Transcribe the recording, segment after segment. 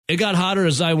it got hotter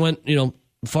as I went,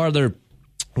 farther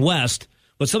west,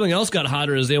 but something else got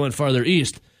hotter as they went farther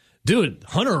east. Dude,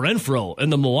 Hunter Renfroe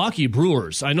and the Milwaukee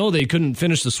Brewers. I know they couldn't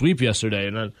finish the sweep yesterday,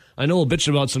 and I know a bitch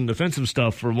about some defensive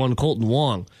stuff for one Colton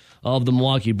Wong of the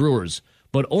Milwaukee Brewers.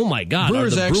 But, oh, my God.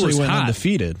 Brewers actually went hot?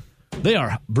 undefeated. They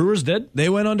are. Brewers did? They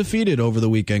went undefeated over the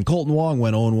weekend. Colton Wong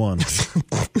went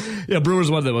 0-1. Yeah,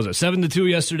 Brewers won, was it 7-2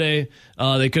 yesterday?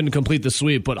 They couldn't complete the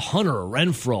sweep. But Hunter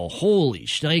Renfroe, holy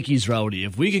shnikes, Rowdy.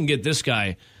 If we can get this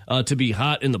guy to be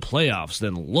hot in the playoffs,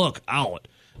 then look out.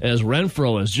 As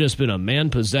Renfroe has just been a man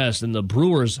possessed, and the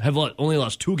Brewers have only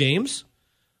lost 2 games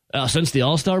since the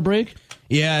All-Star break.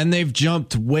 Yeah, and they've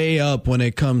jumped way up when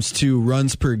it comes to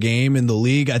runs per game in the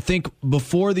league. I think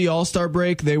before the All-Star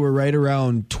break, they were right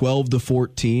around 12 to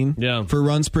 14 for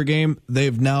runs per game.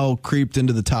 They've now creeped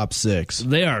into the top 6.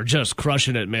 They are just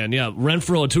crushing it, man. Yeah,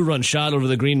 Renfroe, a 2-run shot over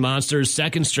the Green Monsters.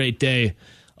 Second straight day,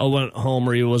 went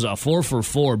homer. He was a 4 for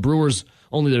 4. Brewers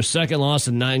only their second loss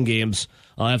in 9 games.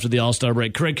 After the All-Star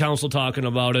break. Craig Counsell talking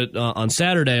about it on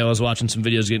Saturday. I was watching some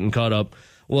videos getting caught up.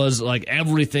 Was like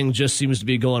everything just seems to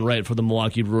be going right for the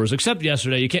Milwaukee Brewers, except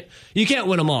yesterday. You can't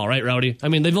win them all, right, Rowdy? I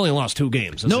mean, they've only lost 2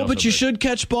 games. No, but you should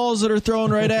catch balls that are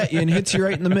thrown right at you and hits you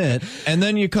right in the mid. And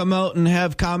then you come out and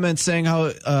have comments saying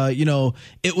how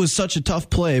it was such a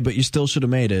tough play, but you still should have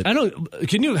made it. I don't.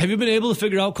 Have you been able to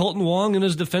figure out Colton Wong and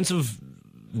his defensive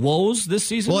woes this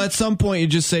season? Well, at some point you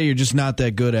just say you're just not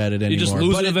that good at it anymore. You just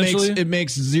lose but it eventually? It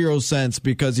makes zero sense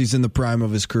because he's in the prime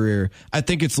of his career. I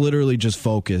think it's literally just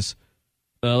focus.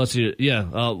 Let's see. Yeah,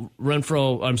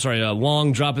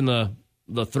 Wong dropping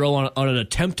the throw on an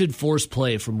attempted forced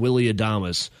play from Willy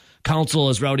Adames. Counsell,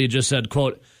 as Rowdy just said,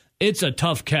 quote, "It's a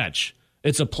tough catch.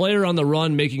 It's a player on the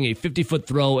run making a 50-foot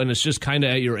throw, and it's just kind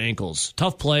of at your ankles.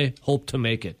 Tough play, hope to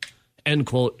make it." End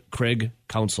quote, Craig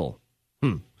Counsell.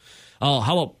 Oh,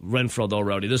 how about Renfroe, though,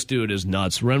 Rowdy? This dude is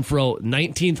nuts. Renfroe,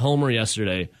 19th homer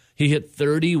yesterday. He hit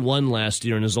 31 last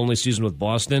year in his only season with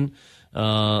Boston,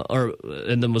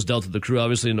 and then was dealt to the Crew,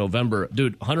 obviously, in November.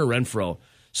 Dude, Hunter Renfroe.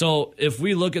 So if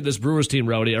we look at this Brewers team,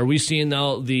 Rowdy, are we seeing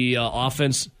now the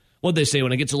offense? What'd they say?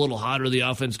 When it gets a little hotter, the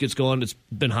offense gets going. It's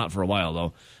been hot for a while,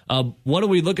 though. What are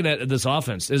we looking at this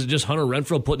offense? Is it just Hunter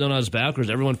Renfroe putting it on his back, or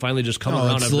is everyone finally just coming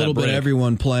around after that break? It's a little bit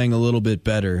everyone playing a little bit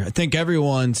better. I think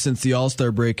everyone since the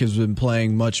All-Star break has been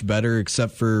playing much better,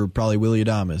 except for probably Willy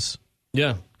Adames.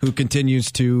 Yeah. Who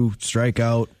continues to strike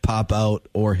out, pop out,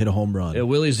 or hit a home run. Yeah,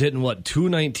 Willie's hitting,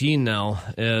 219 now.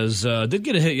 Did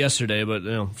get a hit yesterday, but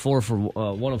 4 for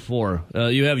 1 of 4.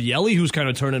 You have Yelly, who's kind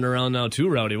of turning around now too,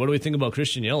 Rowdy. What do we think about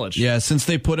Christian Yelich? Yeah, since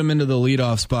they put him into the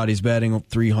leadoff spot, he's batting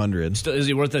 300. Is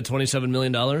he worth that $27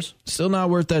 million? Still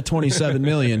not worth that $27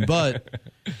 million, but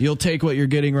you'll take what you're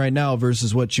getting right now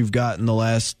versus what you've got in the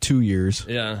last 2 years.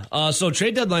 Yeah. So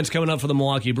trade deadline's coming up for the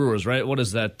Milwaukee Brewers, right? What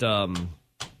is that?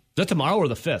 Is that tomorrow or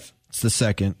the 5th? It's the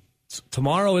 2nd.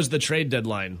 Tomorrow is the trade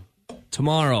deadline.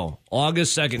 Tomorrow,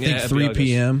 August 2nd. I think 3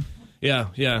 p.m.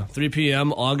 Yeah, 3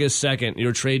 p.m., August 2nd,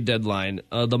 your trade deadline.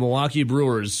 The Milwaukee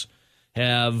Brewers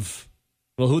have,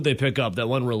 who'd they pick up? That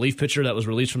one relief pitcher that was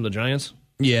released from the Giants?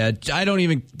 Yeah, I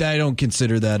don't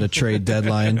consider that a trade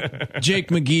deadline.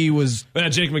 Jake McGee was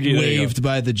waived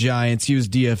by the Giants. He was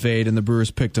DFA'd, and the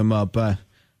Brewers picked him up.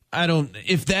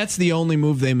 If that's the only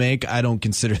move they make, I don't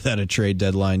consider that a trade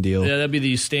deadline deal. Yeah, that'd be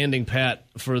the standing pat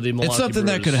for the Milwaukee It's something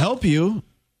Brewers. that could help you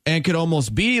and could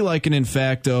almost be like an in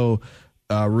facto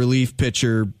relief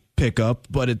pitcher pickup,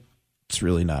 but it's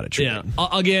really not a trade. Yeah.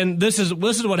 Again, this is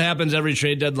what happens every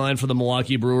trade deadline for the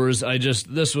Milwaukee Brewers.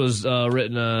 This was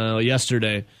written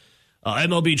yesterday.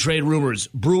 MLB trade rumors.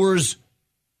 Brewers.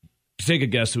 Take a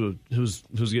guess who's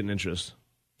getting interest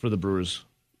for the Brewers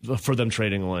for them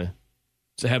trading away.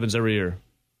 It happens every year.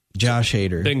 Josh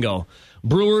Hader. Bingo.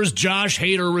 Brewers, Josh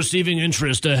Hader receiving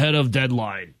interest ahead of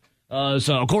deadline.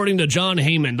 So according to John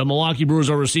Heyman, the Milwaukee Brewers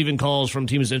are receiving calls from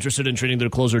teams interested in trading their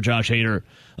closer, Josh Hader.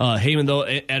 Heyman, though,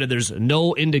 added there's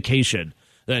no indication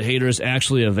that Hader is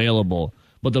actually available,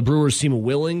 but the Brewers seem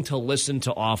willing to listen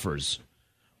to offers.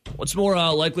 What's more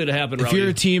likely to happen, If you're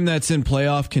a team that's in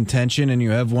playoff contention and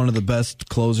you have one of the best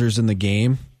closers in the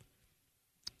game,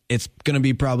 it's going to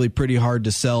be probably pretty hard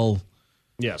to sell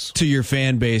to your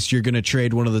fan base. You're going to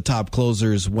trade one of the top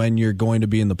closers when you're going to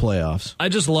be in the playoffs. I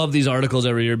just love these articles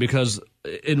every year because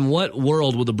in what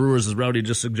world would the Brewers, as Rowdy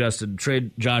just suggested,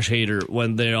 trade Josh Hader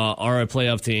when they are a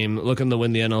playoff team looking to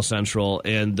win the NL Central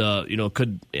and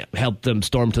could help them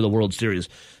storm to the World Series?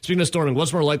 Speaking of storming,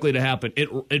 what's more likely to happen?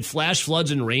 It flash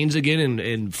floods and rains again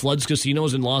in floods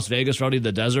casinos in Las Vegas, Rowdy,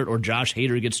 the desert, or Josh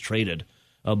Hader gets traded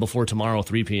before tomorrow,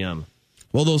 3 p.m.?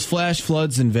 Well, those flash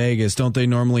floods in Vegas, don't they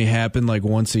normally happen like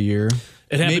once a year?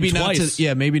 It happened twice.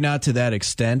 Maybe not to that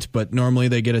extent, but normally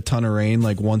they get a ton of rain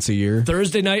like once a year.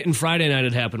 Thursday night and Friday night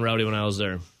it happened, Rowdy, when I was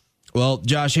there. Well,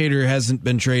 Josh Hader hasn't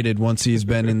been traded once he's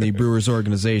been in the Brewers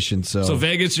organization. So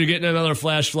Vegas, you're getting another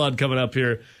flash flood coming up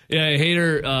here. Yeah,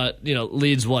 Hader,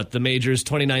 leads the majors,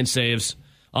 29 saves,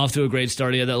 off to a great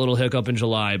start. He had that little hiccup in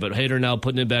July, but Hader now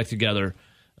putting it back together.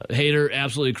 Hader,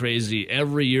 absolutely crazy.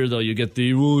 Every year, though, you get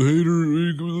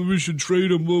Hader, we should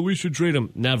trade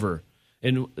him. Never.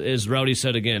 And as Rowdy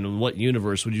said again, what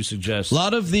universe would you suggest? A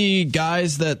lot of the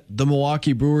guys that the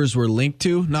Milwaukee Brewers were linked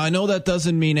to. Now, I know that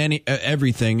doesn't mean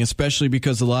everything, especially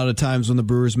because a lot of times when the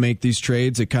Brewers make these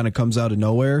trades, it kind of comes out of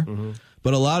nowhere. Mm-hmm.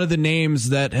 But a lot of the names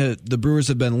that the Brewers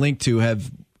have been linked to have,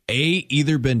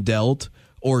 either been dealt,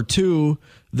 or two,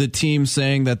 the team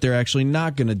saying that they're actually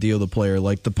not going to deal the player.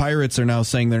 Like the Pirates are now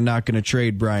saying they're not going to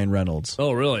trade Brian Reynolds.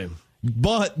 Oh, really?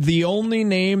 But the only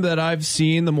name that I've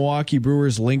seen the Milwaukee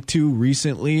Brewers linked to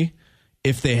recently,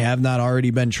 if they have not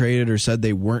already been traded or said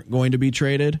they weren't going to be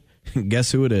traded,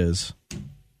 guess who it is?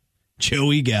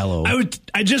 Joey Gallo.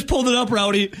 I just pulled it up,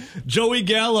 Rowdy. Joey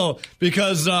Gallo,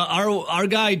 because our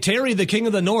guy Terry, the King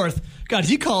of the North, God,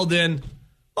 he called in.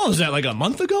 Oh, was that like a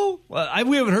month ago?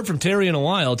 We haven't heard from Terry in a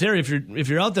while. Terry, if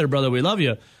you're out there, brother, we love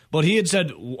you. But he had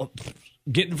said,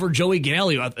 getting for Joey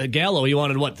Gallo, he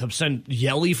wanted to send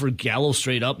Yelly for Gallo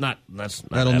straight up?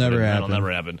 That'll never happen. That'll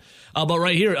never happen. But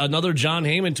right here, another John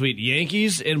Heyman tweet.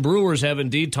 Yankees and Brewers have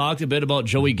indeed talked a bit about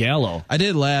Joey Gallo. I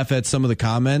did laugh at some of the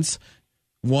comments.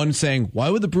 One saying, "Why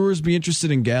would the Brewers be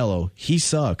interested in Gallo? He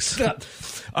sucks."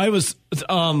 It's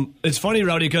funny,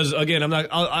 Rowdy, because again, I'm not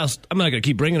going to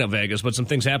keep bringing up Vegas, but some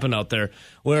things happened out there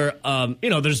where,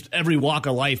 there's every walk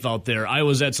of life out there. I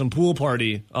was at some pool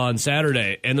party on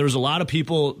Saturday, and there was a lot of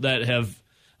people that have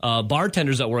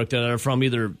bartenders that work there that are from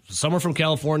some are from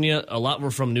California, a lot were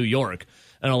from New York,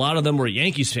 and a lot of them were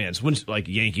Yankees fans.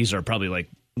 Yankees are probably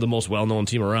the most well-known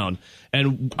team around.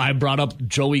 And I brought up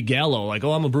Joey Gallo,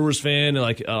 I'm a Brewers fan,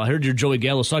 and I heard your Joey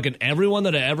Gallo suck. And everyone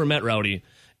that I ever met, Rowdy,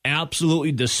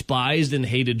 absolutely despised and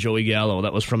hated Joey Gallo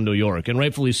that was from New York, and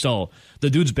rightfully so. The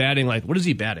dude's batting what is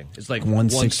he batting? It's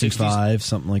 165,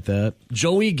 something like that.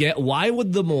 Why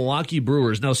would the Milwaukee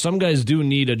Brewers, now some guys do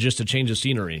need just a change of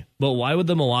scenery, but why would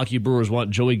the Milwaukee Brewers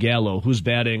want Joey Gallo, who's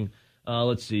batting,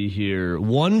 let's see here,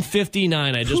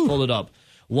 159, I just pulled it up.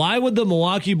 Why would the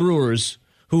Milwaukee Brewers,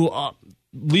 who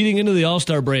leading into the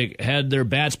All-Star break had their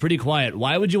bats pretty quiet,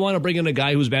 why would you want to bring in a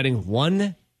guy who's batting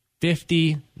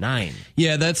 159?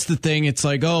 Yeah, that's the thing. It's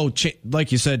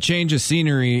like you said, change of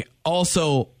scenery.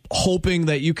 Also, hoping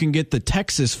that you can get the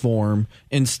Texas form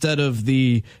instead of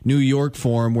the New York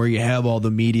form where you have all the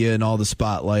media and all the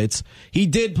spotlights. He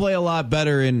did play a lot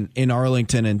better in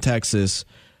Arlington and Texas,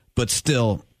 but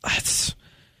still, that's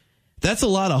a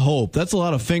lot of hope. That's a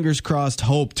lot of fingers crossed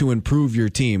hope to improve your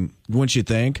team, wouldn't you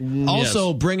think? Yes.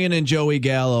 Also, bringing in Joey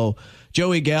Gallo.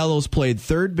 Joey Gallo's played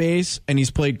third base and he's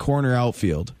played corner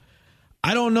outfield.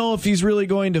 I don't know if he's really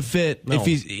going to fit. No.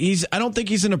 If I don't think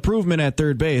he's an improvement at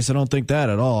third base. I don't think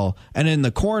that at all. And in the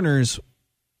corners,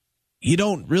 you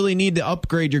don't really need to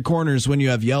upgrade your corners when you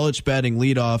have Yelich batting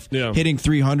leadoff, hitting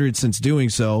 300 since doing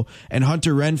so, and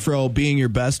Hunter Renfroe being your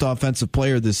best offensive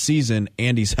player this season,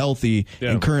 and he's healthy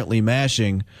and currently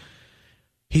mashing.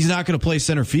 He's not going to play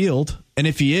center field, and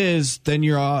if he is, then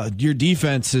your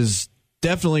defense has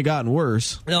definitely gotten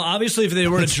worse. Now, obviously, if they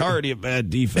were it's already a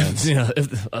bad defense.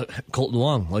 Colton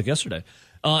Wong, like yesterday.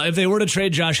 If they were to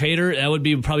trade Josh Hader, that would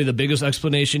be probably the biggest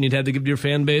explanation you'd have to give to your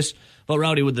fan base. But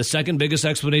Rowdy, with the second biggest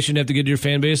explanation you have to give to your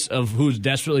fan base of who's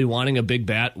desperately wanting a big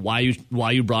bat, why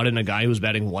you brought in a guy who's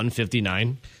batting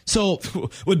 159? So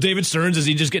with David Stearns, is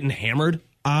he just getting hammered?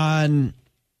 On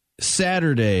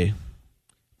Saturday,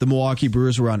 the Milwaukee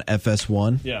Brewers were on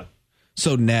FS1. Yeah.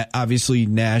 So obviously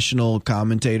national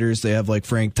commentators, they have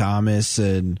Frank Thomas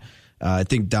and I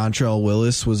think Dontrelle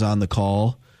Willis was on the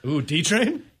call. Ooh,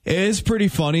 D-Train? It is pretty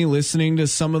funny listening to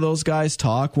some of those guys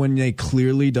talk when they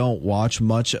clearly don't watch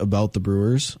much about the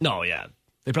Brewers. No, yeah.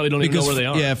 They probably don't even know where they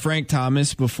are. Yeah, Frank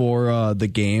Thomas before the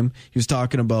game, he was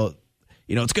talking about,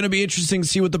 it's going to be interesting to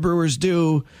see what the Brewers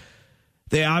do.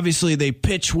 They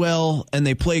pitch well and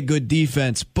they play good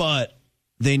defense, but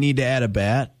they need to add a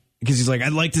bat. Because he's like,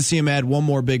 I'd like to see him add one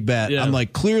more big bat. Yeah. I'm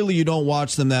like, clearly you don't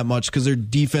watch them that much because their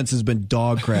defense has been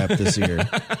dog crap this year.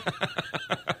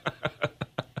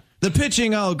 The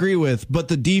pitching I'll agree with, but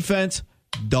the defense,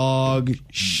 dog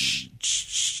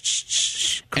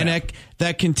and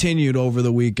that continued over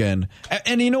the weekend.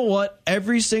 And you know what?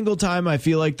 Every single time I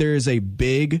feel like there is a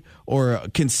big or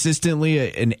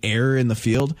consistently an error in the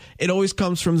field, it always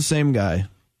comes from the same guy.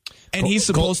 And he's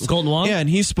supposed Colton Wong? Yeah, and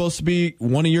he's supposed to be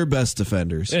one of your best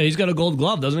defenders. Yeah, he's got a gold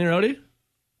glove, doesn't he, Rowdy?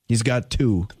 He's got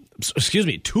 2. Excuse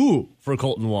me, 2 for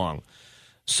Colton Wong.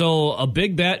 So a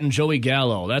big bat and Joey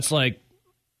Gallo. That's like,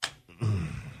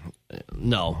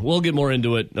 no. We'll get more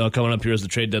into it coming up here as the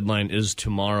trade deadline is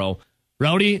tomorrow.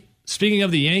 Rowdy, speaking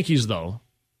of the Yankees, though,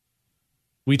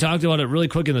 we talked about it really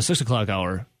quick in the 6 o'clock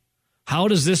hour. How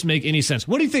does this make any sense?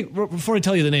 What do you think? Before I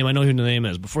tell you the name, I know who the name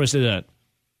is. Before I say that,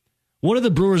 what do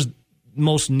the Brewers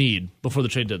most need before the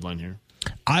trade deadline here?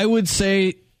 I would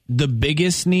say the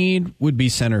biggest need would be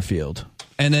center field,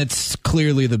 and it's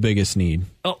clearly the biggest need.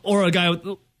 Or a guy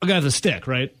with a stick,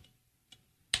 right?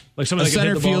 Like somebody a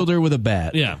center fielder with a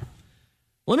bat. Yeah.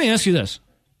 Let me ask you this: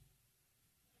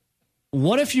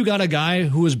 what if you got a guy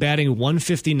who was batting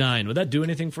 159? Would that do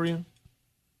anything for you?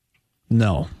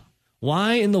 No.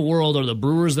 Why in the world are the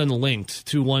Brewers then linked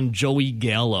to one Joey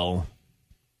Gallo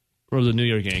for the New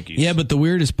York Yankees? Yeah, but the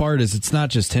weirdest part is it's not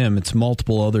just him. It's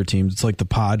multiple other teams. It's like the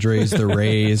Padres, the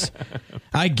Rays.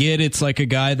 I get it's like a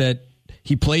guy that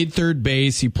he played third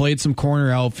base. He played some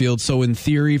corner outfield. So in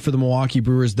theory for the Milwaukee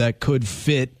Brewers, that could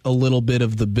fit a little bit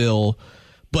of the bill.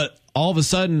 But all of a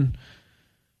sudden,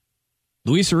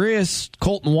 Luis Urias,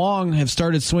 Colton Wong have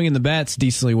started swinging the bats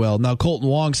decently well. Now, Colton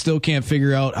Wong still can't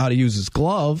figure out how to use his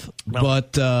glove,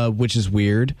 but which is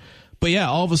weird. But yeah,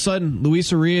 all of a sudden,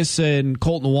 Luis Urias and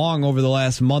Colton Wong over the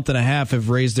last month and a half have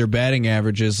raised their batting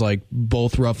averages like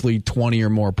both roughly 20 or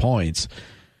more points.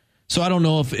 So I don't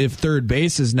know if third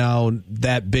base is now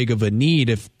that big of a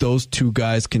need if those two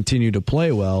guys continue to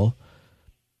play well.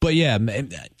 But yeah,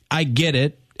 I get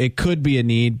it. It could be a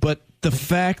need, but the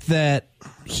fact that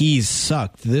he's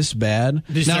sucked this bad.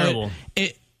 He's terrible.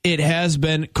 It has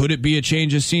been. Could it be a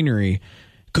change of scenery?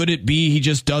 Could it be he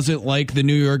just doesn't like the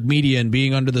New York media and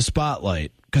being under the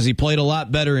spotlight? Because he played a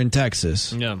lot better in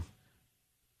Texas. Yeah.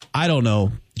 I don't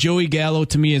know. Joey Gallo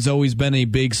to me has always been a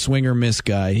big swing or miss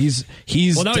guy. He's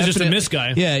well, now he's just a miss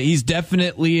guy. Yeah, he's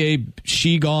definitely a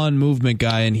she-gone movement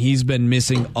guy, and he's been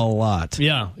missing a lot.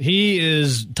 Yeah, he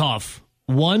is tough.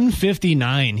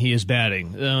 159 he is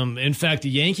batting. In fact, the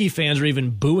Yankee fans are even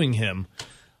booing him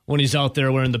when he's out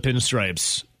there wearing the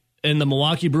pinstripes. And the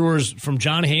Milwaukee Brewers, from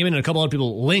John Heyman and a couple other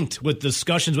people, linked with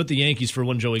discussions with the Yankees for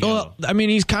one Joey Gallo. Well, I mean,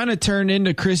 he's kind of turned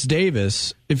into Chris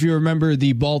Davis, if you remember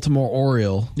the Baltimore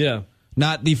Oriole. Yeah.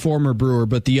 Not the former Brewer,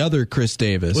 but the other Chris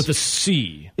Davis. With a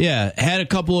C. Yeah, had a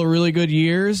couple of really good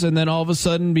years, and then all of a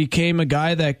sudden became a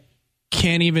guy that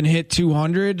can't even hit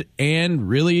 200 and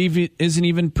really isn't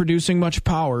even producing much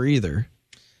power either.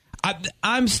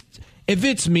 If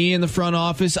it's me in the front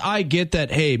office, I get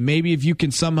that, hey, maybe if you can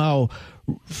somehow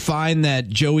find that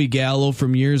Joey Gallo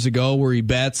from years ago where he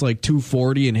bats like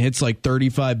 240 and hits like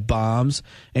 35 bombs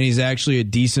and he's actually a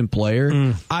decent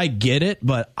player, I get it,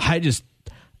 but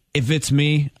if it's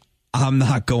me, I'm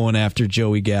not going after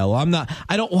Joey Gallo.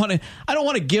 I don't want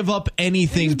to give up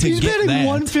anything to get that. He's batting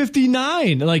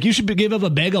 159. Like, you should give up a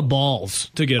bag of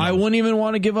balls to get him. I wouldn't even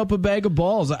want to give up a bag of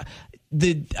balls.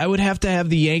 I would have to have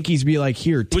the Yankees be like,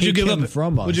 here, take him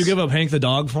from us. Would you give up Hank the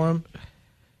dog for him?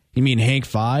 You mean Hank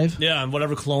 5? Yeah, and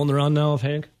whatever clone they're on now of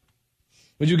Hank.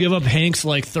 Would you give up Hank's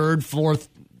like third, fourth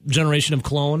generation of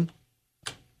clone?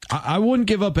 I wouldn't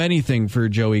give up anything for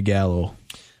Joey Gallo.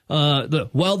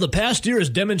 The past year has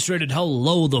demonstrated how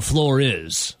low the floor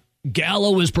is.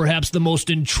 Gallo is perhaps the most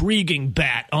intriguing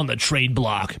bat on the trade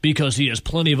block because he has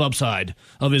plenty of upside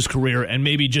of his career and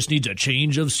maybe just needs a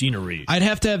change of scenery. I'd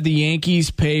have to have the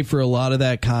Yankees pay for a lot of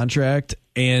that contract,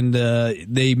 and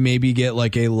they maybe get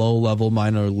like a low-level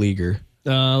minor leaguer.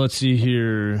 Let's see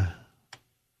here.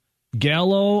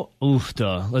 Gallo,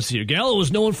 let's see here. Gallo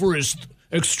is known for his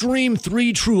extreme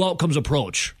 3 true outcomes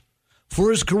approach. For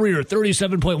his career,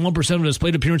 37.1% of his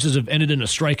plate appearances have ended in a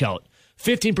strikeout,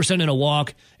 15% in a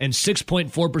walk, and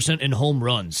 6.4% in home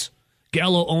runs.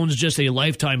 Gallo owns just a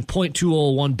lifetime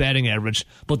 .201 batting average,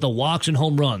 but the walks and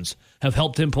home runs have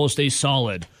helped him post a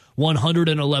solid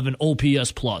 111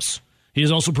 OPS plus. He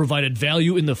has also provided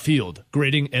value in the field,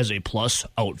 grading as a plus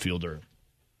outfielder.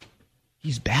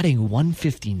 He's batting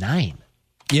 159.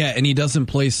 Yeah, and he doesn't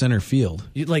play center field.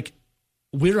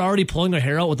 We're already pulling our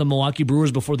hair out with the Milwaukee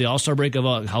Brewers before the All-Star break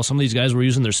about how some of these guys were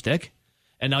using their stick.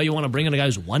 And now you want to bring in a guy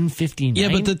who's 159?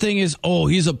 Yeah, but the thing is,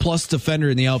 he's a plus defender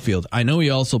in the outfield. I know he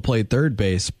also played third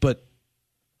base, but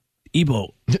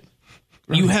Ebo,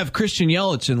 you have Christian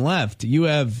Yelich in left. You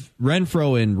have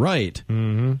Renfroe in right.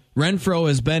 Mm-hmm. Renfroe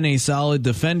has been a solid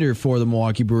defender for the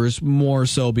Milwaukee Brewers, more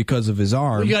so because of his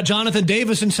arm. Well, you got Jonathan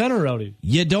Davis in center, Rowdy.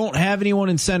 You don't have anyone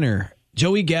in center.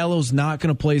 Joey Gallo's not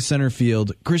going to play center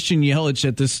field. Christian Yelich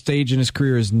at this stage in his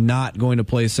career is not going to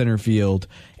play center field.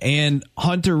 And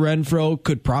Hunter Renfroe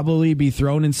could probably be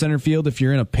thrown in center field if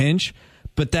you're in a pinch.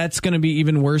 But that's going to be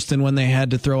even worse than when they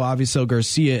had to throw Avisail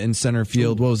Garcia in center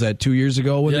field. What was that, 2 years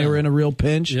ago when they were in a real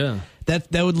pinch? Yeah. That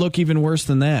would look even worse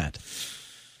than that.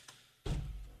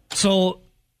 So,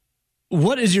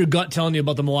 what is your gut telling you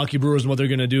about the Milwaukee Brewers and what they're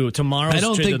going to do tomorrow? I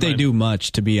don't think they do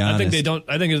much, to be honest. I think they don't.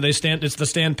 I think they stand. It's the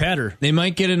stand patter. They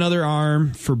might get another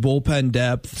arm for bullpen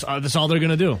depth. That's all they're going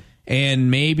to do. And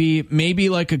maybe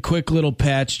like a quick little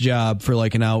patch job for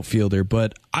like an outfielder.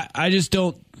 But I just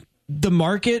don't. The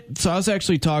market. So I was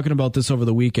actually talking about this over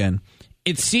the weekend.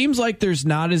 It seems like there's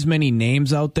not as many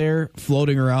names out there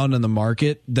floating around in the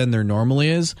market than there normally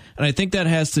is, and I think that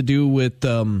has to do with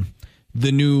the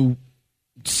new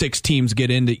 6 teams get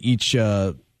into each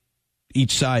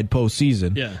side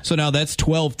postseason. Yeah. So now that's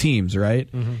 12 teams,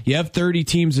 right? Mm-hmm. You have 30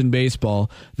 teams in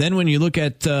baseball. Then when you look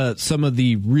at some of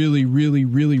the really, really,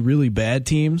 really, really bad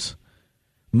teams,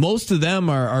 most of them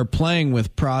are playing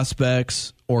with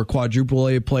prospects or quadruple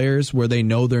A players where they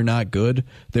know they're not good.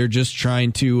 They're just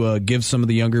trying to give some of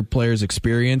the younger players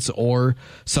experience, or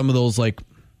some of those like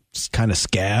kind of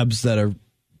scabs that are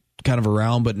kind of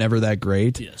around but never that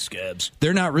great. Yeah, scabs.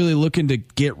 They're not really looking to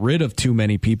get rid of too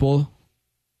many people.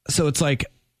 So it's like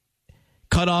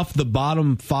cut off the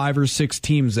bottom 5 or 6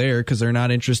 teams there because they're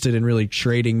not interested in really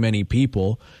trading many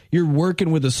people. You're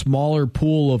working with a smaller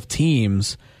pool of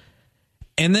teams.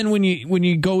 And then when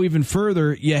you go even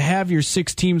further, you have your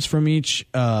 6 teams from each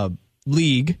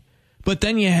league. But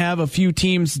then you have a few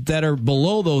teams that are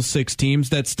below those 6 teams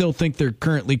that still think they're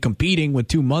currently competing with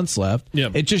 2 months left.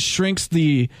 Yep. It just shrinks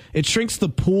the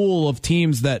pool of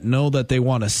teams that know that they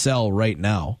want to sell right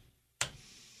now.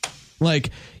 Like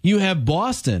you have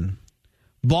Boston.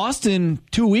 Boston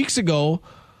 2 weeks ago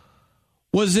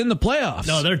was in the playoffs.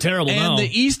 No, they're terrible now. And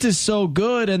the East is so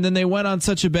good, and then they went on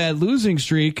such a bad losing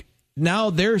streak. Now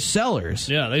they're sellers.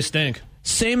 Yeah, they stink.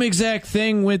 Same exact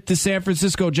thing with the San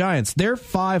Francisco Giants. They're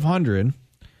 500.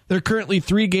 They're currently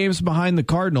 3 games behind the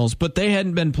Cardinals, but they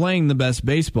hadn't been playing the best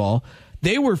baseball.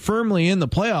 They were firmly in the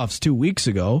playoffs 2 weeks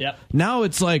ago. Yep. Now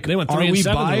it's like, they went are we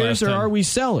 3-7 buyers or are we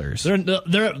sellers?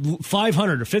 They're at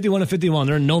 500 or 51-51.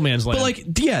 They're in no man's land.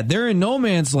 But they're in no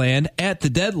man's land at the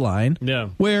deadline. Yeah.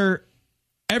 Where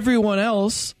everyone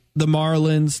else, the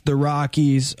Marlins, the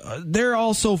Rockies, they're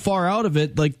all so far out of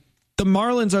it. Like, the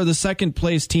Marlins are the second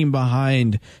place team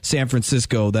behind San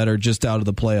Francisco that are just out of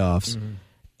the playoffs. Mm-hmm.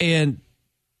 And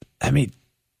I mean,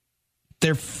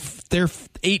 they're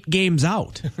 8 games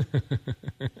out.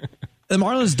 The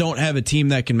Marlins don't have a team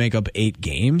that can make up 8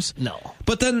 games. No.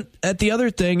 But then the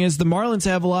other thing is the Marlins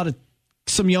have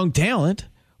some young talent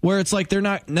where it's like they're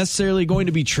not necessarily going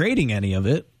to be trading any of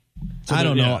it. So I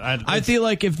don't know. I feel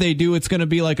like if they do, it's going to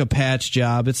be like a patch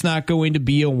job. It's not going to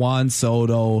be a Juan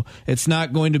Soto. It's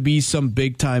not going to be some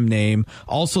big-time name.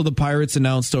 Also, the Pirates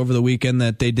announced over the weekend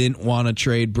that they didn't want to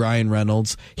trade Brian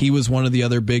Reynolds. He was one of the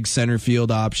other big center field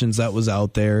options that was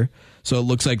out there. So it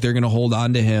looks like they're going to hold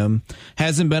on to him.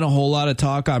 Hasn't been a whole lot of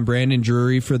talk on Brandon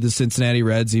Drury for the Cincinnati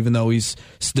Reds, even though he's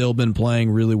still been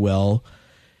playing really well.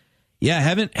 Yeah,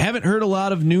 haven't heard a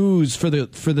lot of news for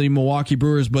the Milwaukee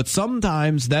Brewers, but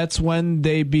sometimes that's when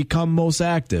they become most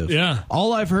active. Yeah.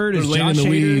 All I've heard is Josh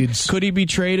Hader, could he be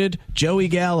traded? Joey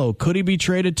Gallo, could he be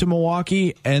traded to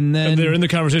Milwaukee? And then they're in the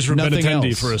conversation for Benintendi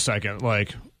else. For a second.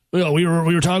 Like, we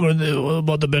were talking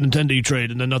about the Benintendi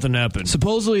trade, and then nothing happened.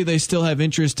 Supposedly they still have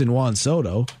interest in Juan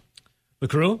Soto. The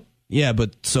Crew? Yeah,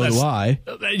 but so do I.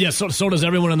 Yeah, so does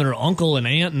everyone and their uncle and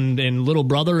aunt and little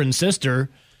brother and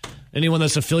sister. Anyone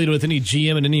that's affiliated with any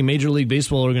GM and any Major League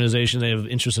Baseball organization, they have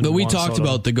interest in. But we talked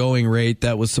about the going rate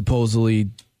that was supposedly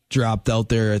dropped out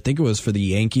there. I think it was for the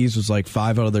Yankees. Was like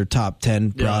 5 out of their top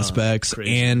 10 prospects,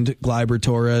 and Gleyber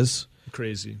Torres.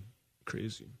 Crazy.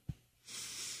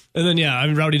 And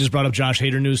then Rowdy just brought up Josh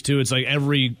Hader news too. It's like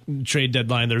every trade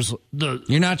deadline,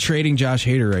 you're not trading Josh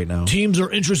Hader right now. Teams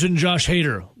are interested in Josh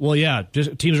Hader. Well, yeah,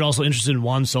 teams are also interested in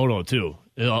Juan Soto too.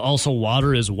 Also,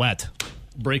 water is wet.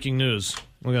 Breaking news.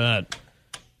 Look at that.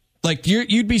 Like,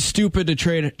 you'd be stupid to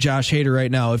trade Josh Hader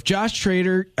right now. If Josh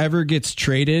Hader ever gets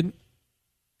traded,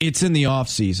 it's in the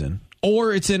offseason.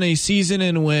 Or it's in a season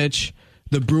in which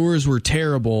the Brewers were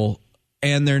terrible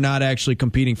and they're not actually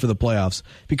competing for the playoffs.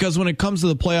 Because when it comes to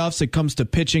the playoffs, it comes to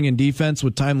pitching and defense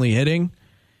with timely hitting.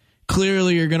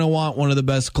 Clearly, you're going to want one of the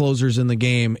best closers in the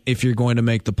game if you're going to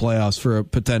make the playoffs for a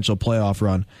potential playoff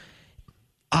run.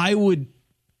 I would,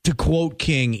 to quote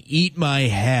King, eat my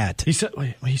hat. He said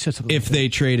something if they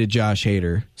traded Josh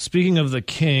Hader. Speaking of the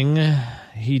King,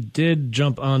 he did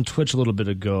jump on Twitch a little bit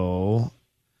ago,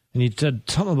 and he said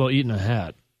something about eating a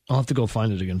hat. I'll have to go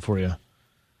find it again for you.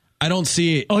 I don't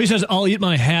see it. Oh, he says, I'll eat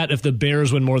my hat if the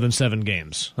Bears win more than 7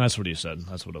 games. That's what he said.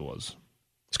 That's what it was.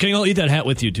 So King, I'll eat that hat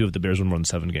with you, too, if the Bears win more than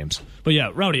 7 games. But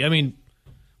yeah, Rowdy, I mean,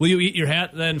 will you eat your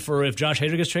hat then for if Josh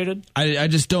Hader gets traded? I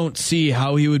just don't see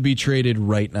how he would be traded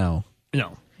right now.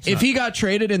 No. If he got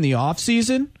traded in the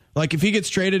offseason, like if he gets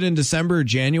traded in December or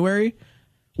January,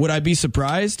 would I be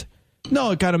surprised?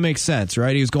 No, it kind of makes sense,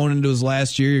 right? He was going into his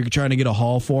last year. You're trying to get a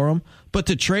haul for him. But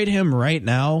to trade him right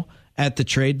now at the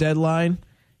trade deadline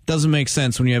doesn't make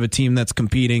sense when you have a team that's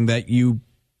competing that you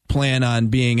plan on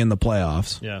being in the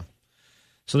playoffs. Yeah.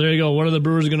 So there you go. What are the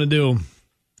Brewers going to do?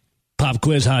 Pop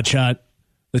quiz, hot shot.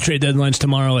 The trade deadline's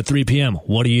tomorrow at 3 p.m.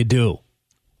 What do you do?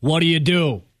 What do you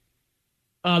do?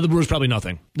 The Brewers probably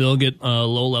nothing. They'll get a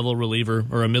low-level reliever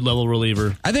or a mid-level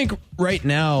reliever. I think right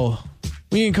now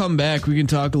we can come back. We can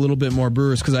talk a little bit more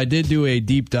Brewers because I did do a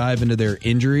deep dive into their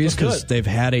injuries because they've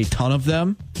had a ton of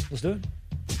them. Let's do it.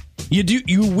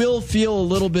 You will feel a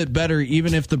little bit better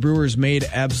even if the Brewers made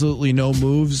absolutely no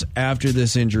moves after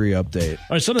this injury update. All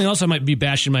right, something else I might be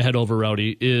bashing my head over,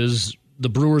 Rowdy, is the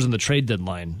Brewers and the trade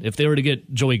deadline. If they were to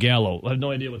get Joey Gallo, I have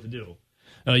no idea what to do.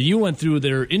 You went through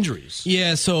their injuries.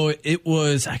 Yeah, so it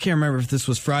was, I can't remember if this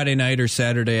was Friday night or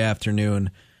Saturday afternoon.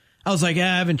 I was like,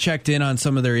 I haven't checked in on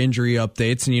some of their injury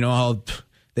updates, and you know how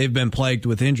they've been plagued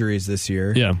with injuries this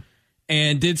year. Yeah.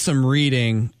 And did some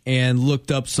reading and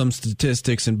looked up some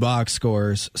statistics and box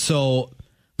scores. So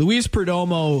Luis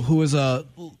Perdomo, who is a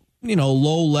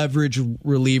low leverage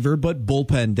reliever but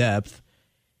bullpen depth,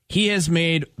 he has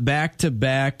made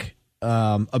back-to-back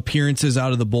appearances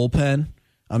out of the bullpen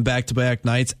on back-to-back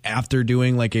nights after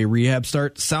doing like a rehab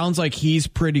start. Sounds like he's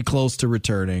pretty close to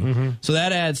returning. Mm-hmm. So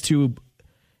that adds to.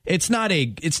 It's not a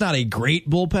great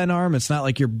bullpen arm. It's not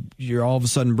like you're all of a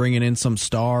sudden bringing in some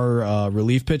star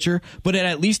relief pitcher, but it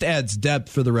at least adds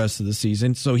depth for the rest of the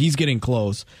season. So he's getting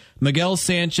close. Miguel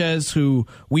Sanchez, who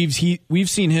we've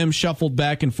seen him shuffled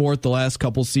back and forth the last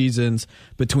couple seasons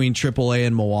between AAA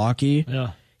and Milwaukee.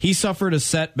 Yeah. He suffered a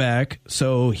setback,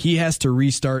 so he has to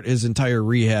restart his entire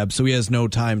rehab. So he has no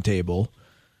timetable.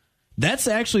 That's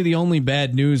actually the only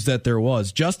bad news that there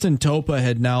was. Justin Topa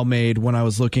had now made, when I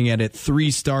was looking at it, 3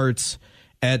 starts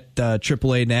at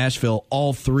AAA Nashville.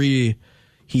 All 3,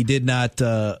 he did not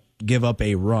give up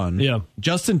a run. Yeah.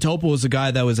 Justin Topa was a guy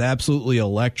that was absolutely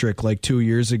electric like 2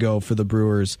 years ago for the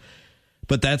Brewers.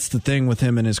 But that's the thing with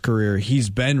him in his career. He's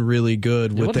been really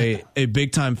good with a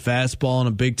big-time fastball and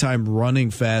a big-time running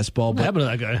fastball. What happened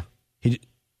to that guy?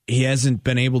 He hasn't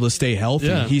been able to stay healthy.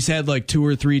 Yeah. He's had like 2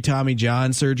 or 3 Tommy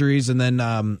John surgeries, and then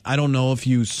I don't know if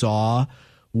you saw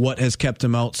what has kept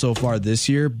him out so far this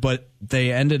year, but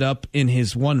they ended up in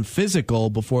his one physical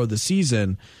before the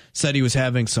season, said he was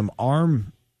having some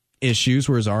arm issues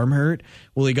where his arm hurt.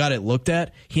 Well, he got it looked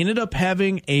at. He ended up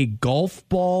having a golf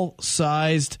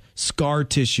ball-sized scar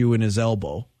tissue in his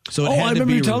elbow. So I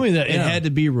remember you telling me that. It had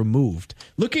to be removed.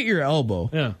 Look at your elbow.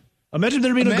 Yeah. Imagine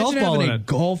there being a golf ball in it.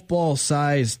 Golf ball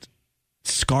sized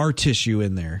scar tissue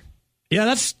in there. Yeah,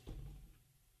 that's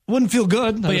wouldn't feel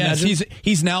good. But yes,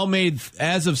 he's now made,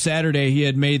 as of Saturday, he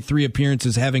had made 3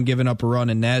 appearances, having given up a run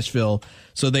in Nashville.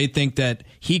 So they think that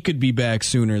he could be back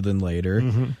sooner than later.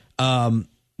 Mm-hmm.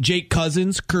 Jake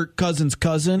Cousins, Kirk Cousins'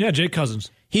 cousin. Yeah, Jake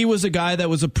Cousins. He was a guy that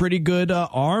was a pretty good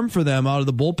arm for them out of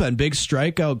the bullpen. Big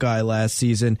strikeout guy last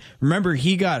season. Remember,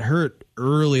 he got hurt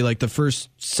early, like the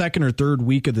second or third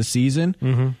week of the season.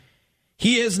 Mm-hmm.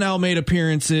 He has now made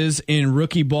appearances in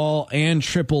rookie ball and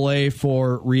AAA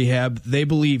for rehab. They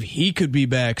believe he could be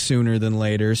back sooner than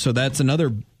later, so that's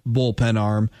another bullpen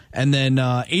arm. And then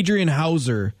Adrian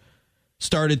Hauser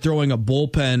started throwing a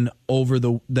bullpen over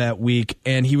that week,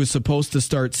 and he was supposed to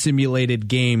start simulated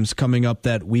games coming up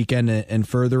that weekend and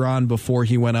further on before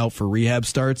he went out for rehab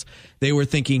starts. They were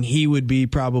thinking he would be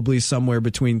probably somewhere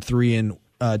between 2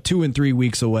 and 3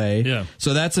 weeks away. Yeah.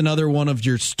 So that's another one of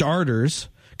your starters,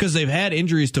 because they've had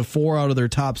injuries to 4 out of their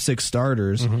top 6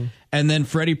 starters. Mm-hmm. And then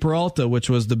Freddie Peralta, which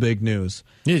was the big news,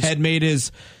 had made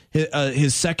his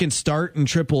second start in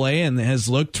AAA and has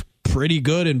looked pretty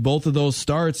good in both of those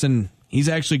starts, and he's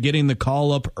actually getting the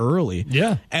call up early.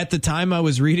 Yeah. At the time I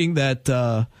was reading that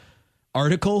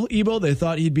article, Ebo, they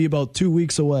thought he'd be about 2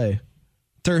 weeks away.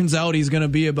 Turns out he's going to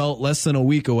be about less than a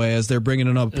week away, as they're bringing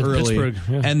it up early. Pittsburgh,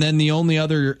 yeah. And then the only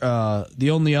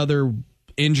other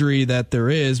injury that there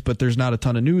is, but there's not a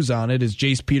ton of news on it, is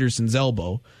Jace Peterson's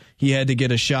elbow. He had to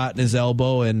get a shot in his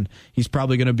elbow, and he's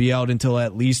probably going to be out until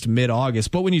at least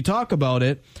mid-August. But when you talk about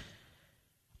it,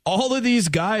 all of these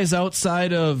guys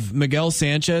outside of Miguel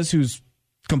Sanchez, who's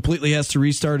completely has to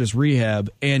restart his rehab,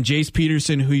 and Jace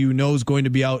Peterson, who you know is going to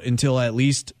be out until at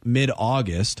least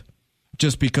mid-August,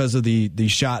 just because of the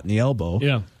shot in the elbow.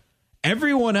 Yeah.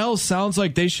 Everyone else sounds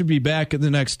like they should be back in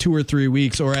the next 2 or 3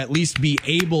 weeks, or at least be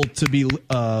able to be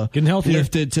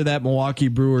lifted to that Milwaukee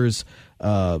Brewers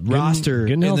roster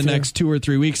in the next 2 or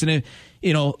 3 weeks. And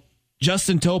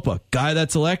Justin Topa, guy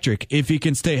that's electric. If he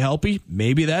can stay healthy,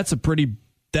 maybe that's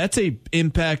a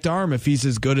impact arm if he's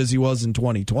as good as he was in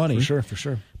 2020. For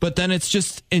sure. But then it's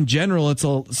just, in general, it's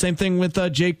the same thing with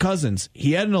Jake Cousins.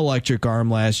 He had an electric arm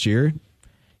last year.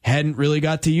 Hadn't really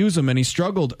got to use him, and he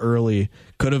struggled early.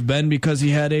 Could have been because he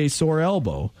had a sore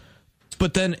elbow.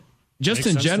 But then, just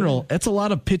in general, it's a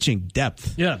lot of pitching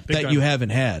depth that you haven't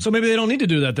had. So maybe they don't need to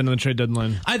do that then in the trade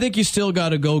deadline. I think you still got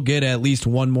to go get at least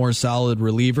one more solid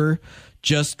reliever.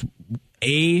 Just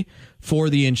A, for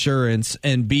the insurance,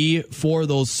 and B, for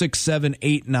those 6, 7,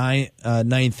 8, 9,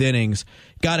 ninth innings.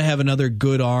 Got to have another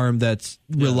good arm that's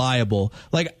reliable.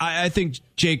 Like, I think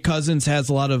Jake Cousins has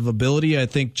a lot of ability. I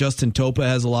think Justin Topa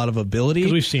has a lot of ability.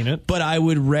 Because we've seen it. But I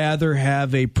would rather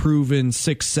have a proven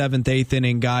 6th, 7th, 8th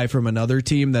inning guy from another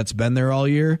team that's been there all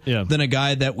year than a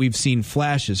guy that we've seen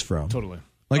flashes from. Totally.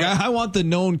 Like, I want the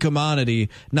known commodity,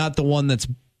 not the one that's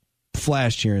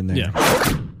flashed here and there.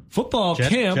 Yeah. Football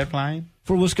camp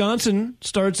for Wisconsin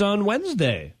starts on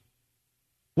Wednesday.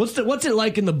 What's it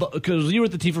like in the, because you were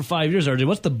at the T for 5 years, RJ.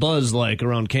 What's the buzz like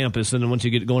around campus, and then once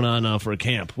you get going on for a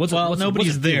camp?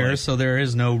 Nobody's there, like? So there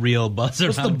is no real buzz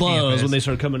around campus. What's the buzz when they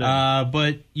start coming in?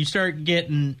 But you start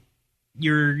getting,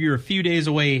 you're a few days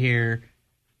away here,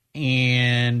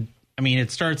 and I mean,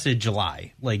 it starts in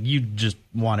July. Like, you just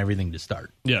want everything to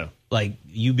start. Yeah. Like,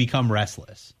 you become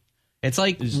restless. It's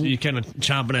like you're kind of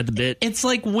chomping at the bit. It's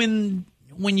like when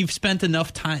you've spent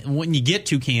enough time, when you get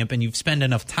to camp and you've spent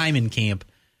enough time in camp,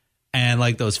 and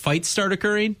like those fights start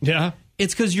occurring. Yeah,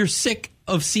 it's because you're sick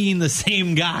of seeing the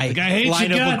same guy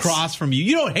line up across from you.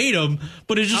 You don't hate him,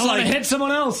 but it's just I want to hit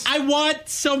someone else. I want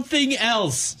something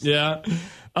else. Yeah.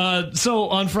 So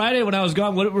on Friday when I was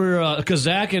gone, what were because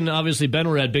Zach and obviously Ben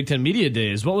were at Big Ten Media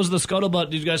Days. What was the scuttlebutt?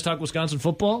 Did you guys talk Wisconsin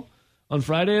football on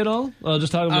Friday at all?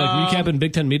 Just talking recapping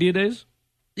Big Ten Media Days.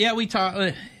 Yeah, we talked.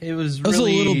 It was a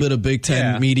little bit of Big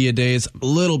Ten Media Days, a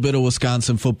little bit of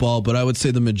Wisconsin football, but I would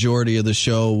say the majority of the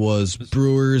show was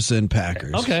Brewers and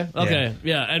Packers. Okay,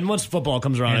 yeah. And once football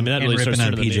comes around, I mean that really starts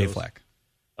on PJ Fleck.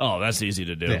 Oh, that's easy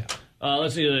to do. Yeah.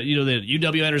 Let's see. The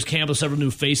UW enters camp with several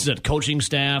new faces at coaching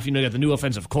staff. You got the new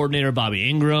offensive coordinator Bobby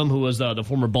Ingram, who was the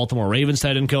former Baltimore Ravens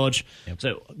tight end coach. Yep.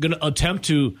 So, going to attempt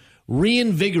to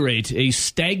reinvigorate a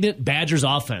stagnant Badgers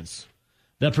offense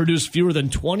that produced fewer than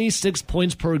 26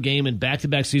 points per game in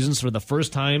back-to-back seasons for the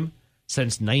first time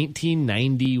since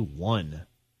 1991.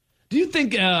 Do you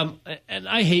think, and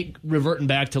I hate reverting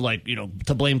back to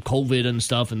to blame COVID and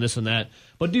stuff and this and that,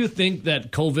 but do you think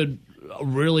that COVID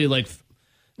really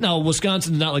now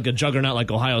Wisconsin's not like a juggernaut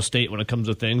like Ohio State when it comes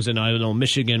to things, and I know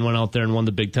Michigan went out there and won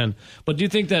the Big Ten, but do you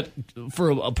think that for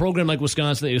a program like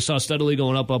Wisconsin that you saw steadily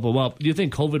going up, do you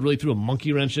think COVID really threw a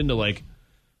monkey wrench into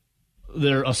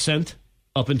their ascent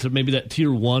up into maybe that tier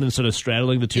 1 instead of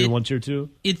straddling the tier 1, tier 2?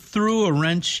 It threw a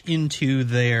wrench into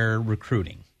their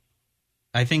recruiting.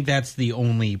 I think that's the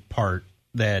only part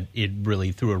that it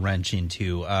really threw a wrench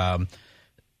into. And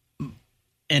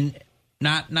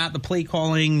not the play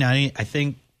calling. I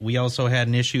think we also had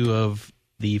an issue of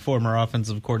the former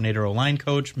offensive coordinator, O-line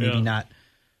coach, maybe not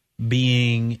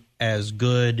being as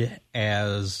good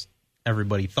as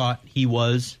everybody thought he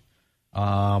was.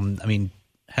 I mean,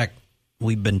 heck,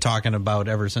 we've been talking about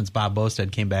ever since Bob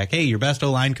Bostad came back, hey, your best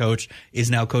O-line coach is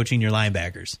now coaching your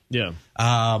linebackers. Yeah.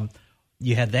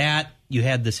 You had that. You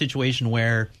had the situation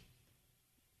where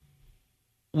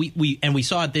we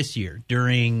saw it this year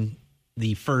during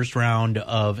the first round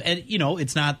of, and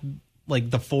it's not like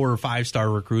the 4 or 5 star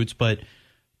recruits, but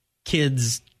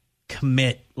kids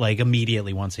commit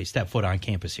immediately once they step foot on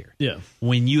campus here. Yeah.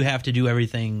 When you have to do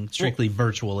everything strictly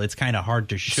virtual, it's kind of hard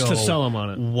to sell them on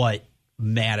it. What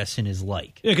Madison is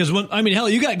like. Yeah, because hell,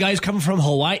 you got guys coming from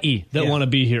Hawaii that want to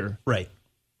be here. Right.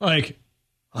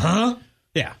 Huh?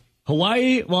 Yeah.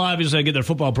 Hawaii, well, obviously I get their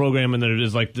football program and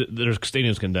their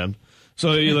stadium's condemned.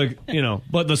 So you're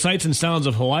but the sights and sounds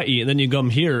of Hawaii, and then you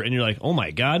come here and you're like, oh my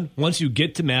God. Once you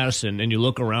get to Madison and you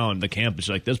look around the campus,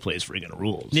 you're like, this place freaking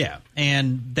rules. Yeah.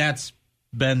 And that's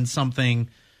been something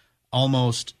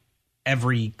almost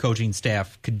every coaching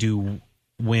staff could do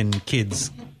when kids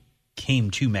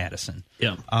came to Madison.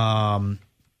 Yeah.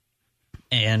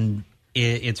 And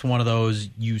it's one of those,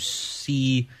 you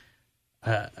see,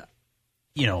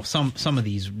 some of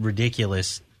these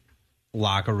ridiculous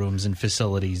locker rooms and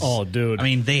facilities. Oh, dude. I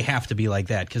mean, they have to be like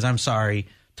that, because I'm sorry,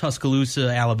 Tuscaloosa,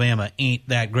 Alabama ain't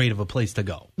that great of a place to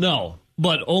go. No,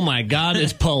 but oh my God,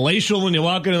 it's palatial when you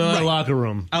walk into that locker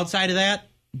room. Outside of that,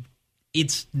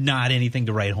 it's not anything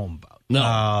to write home about.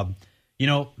 No.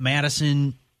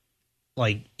 Madison,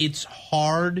 like, it's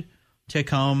hard to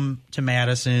come to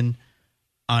Madison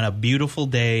on a beautiful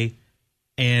day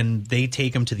and they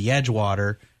take them to the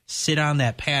Edgewater, sit on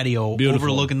that patio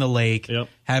overlooking the lake,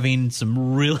 having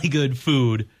some really good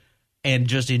food and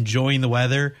just enjoying the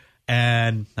weather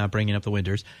and not bringing up the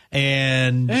winters.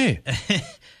 And hey,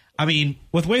 I mean,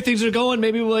 with the way things are going,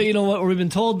 maybe what we've been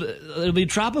told, it'll be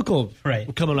tropical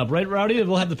coming up, right, Rowdy?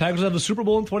 We'll have the Packers have the Super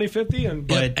Bowl in 2050,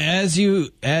 but as you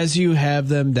have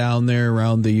them down there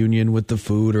around the Union with the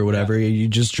food or whatever, you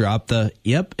just drop the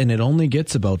and it only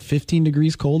gets about 15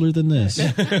 degrees colder than this.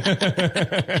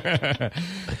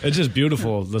 It's just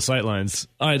beautiful, the sight lines.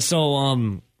 All right,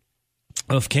 so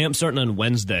of camp starting on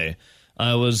Wednesday.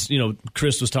 Paul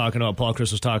Chris was talking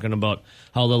about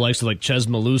how the likes of like Ches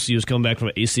Malusi, who's coming back from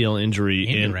an ACL injury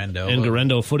and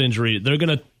Guerrendo foot injury, they're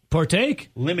going to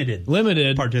partake. Limited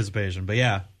participation, but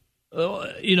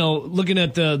looking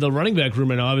at the running back room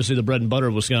right now, obviously the bread and butter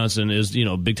of Wisconsin is,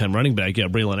 big time running back. Yeah,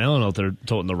 Braylon Allen out there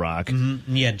toting the rock.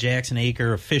 Mm-hmm. Yeah, Jackson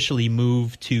Aker officially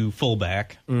moved to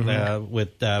fullback.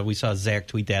 We saw Zach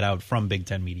tweet that out from Big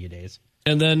Ten Media Days.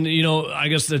 And then, I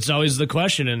guess that's always the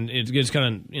question, and it gets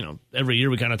kind of, every year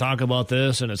we kind of talk about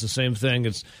this, and it's the same thing.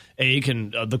 It's,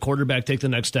 can the quarterback take the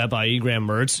next step, i.e. Graham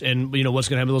Mertz, and, what's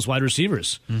going to happen to those wide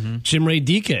receivers? Chimere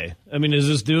Dike. I mean, is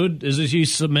he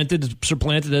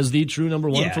supplanted as the true number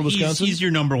one for Wisconsin? He's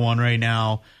your number one right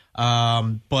now,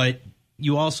 but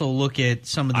you also look at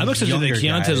some of these younger guys.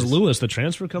 Keontae Lewis, the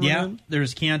transfer coming in. Yeah,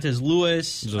 there's Keontae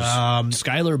Lewis.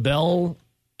 Skylar Bell.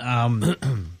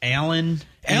 Allen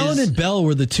and Bell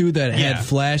were the two that had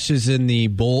flashes in the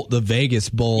Vegas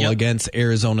Bowl against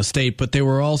Arizona State, but they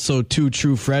were also two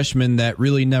true freshmen that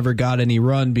really never got any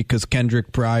run because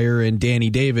Kendrick Pryor and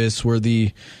Danny Davis were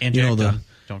Jack Dunn.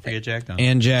 Don't forget Jack Dunn.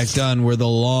 And Jack Dunn were the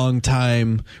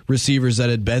long-time receivers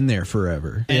that had been there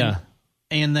forever.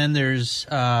 And then there's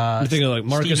you're thinking like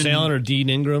Marcus Allen or Dean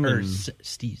Ingram or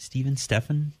Steven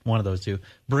Steffen, one of those two.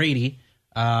 Brady,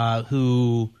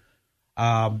 who.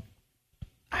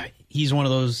 He's one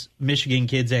of those Michigan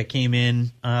kids that came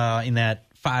in that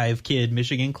 5-kid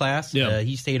Michigan class.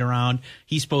 He stayed around.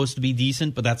 He's supposed to be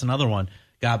decent, but that's another one.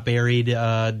 Got buried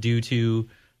due to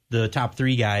the top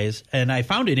 3 guys. And I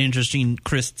found it interesting,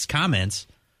 Chris' comments.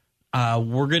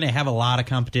 We're going to have a lot of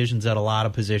competitions at a lot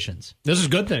of positions. This is a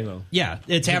good thing, though. Yeah,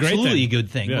 it's absolutely a good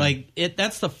thing. Yeah.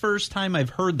 That's the first time I've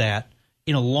heard that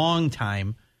in a long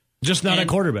time. Just not a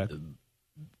quarterback.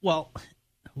 Well,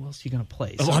 who else are you going to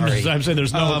play? I'm saying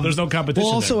there's no competition.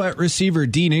 Well, also at receiver,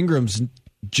 Dean Ingram's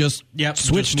just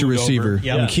switched to receiver.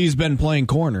 He's been playing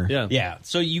corner. Yeah.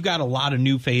 So you got a lot of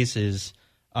new faces,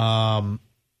 and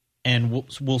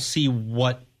we'll see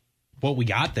what we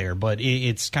got there. But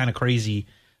it's kind of crazy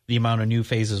the amount of new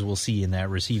faces we'll see in that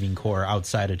receiving core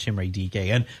outside of Chimere Dike,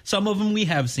 and some of them we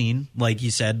have seen, like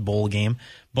you said, bowl game,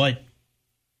 but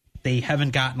they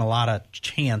haven't gotten a lot of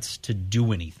chance to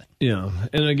do anything. Yeah,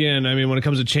 and again, I mean, when it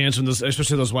comes to chance,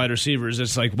 especially those wide receivers,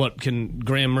 it's like, what can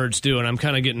Graham Mertz do? And I'm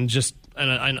kind of getting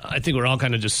I think we're all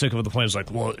kind of just sick of the plans.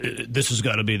 Like, well, this has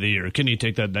got to be the year. Can he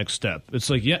take that next step?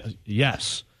 It's like,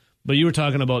 yes. But you were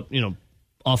talking about,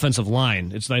 offensive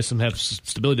line. It's nice to have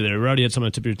stability there. We already had some on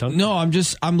the tip of your tongue. No,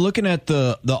 I'm looking at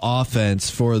the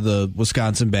offense for the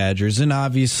Wisconsin Badgers, and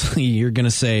obviously you're going to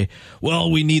say,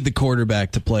 well, we need the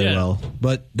quarterback to play well.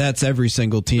 But that's every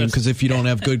single team, because if you don't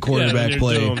have good quarterback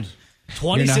play, you're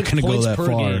not going to go that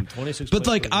far.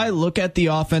 But I look at the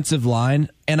offensive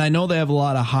line, and I know they have a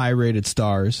lot of high-rated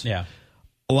stars. Yeah.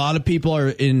 A lot of people are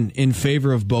in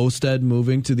favor of Bostad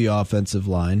moving back to the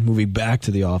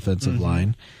offensive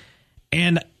line.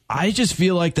 And I just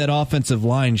feel like that offensive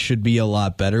line should be a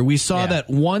lot better. We saw that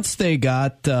once they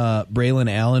got Braylon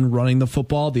Allen running the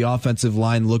football, the offensive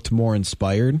line looked more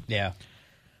inspired. Yeah.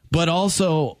 But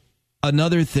also,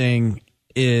 another thing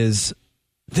is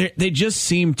they just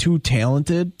seem too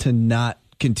talented to not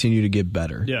continue to get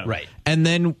better. Yeah. Right. And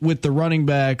then with the running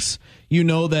backs,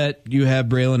 that you have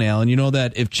Braylon Allen. You know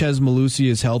that if Ches Malusi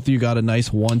is healthy, you got a nice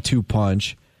 1-2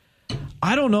 punch.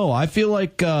 I don't know. I feel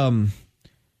like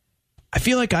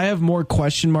I have more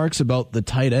question marks about the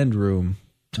tight end room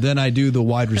than I do the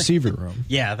wide receiver room.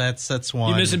 Yeah, that's one.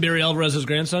 You missing Barry Alvarez's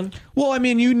grandson? Well, I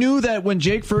mean, you knew that when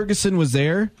Jake Ferguson was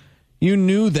there, you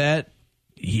knew that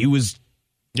he was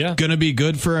going to be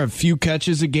good for a few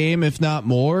catches a game, if not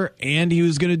more, and he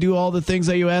was going to do all the things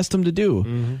that you asked him to do.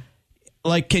 Mm-hmm.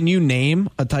 Like, can you name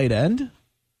a tight end?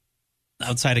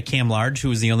 Outside of Cam Large, who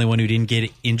was the only one who didn't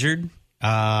get injured. You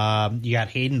got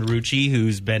Hayden Rucci,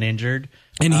 who's been injured.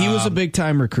 And he was a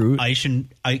big-time recruit. Eschenbach,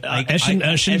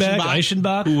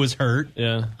 who was hurt.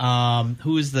 Yeah.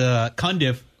 Who is the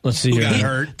Cundiff, Let's see who here. got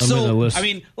hurt. So, I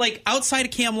mean, like, outside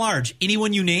of Cam Large,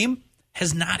 anyone you name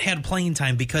has not had playing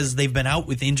time because they've been out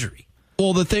with injury.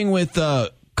 Well, the thing with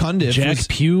Cundiff, Jack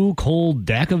Pugh, Cole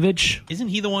Dakovich. Isn't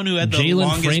he the one who had the Jalen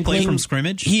longest Franklin play from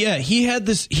scrimmage? he had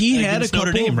this. He had a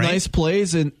couple of nice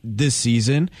plays in this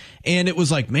season, and it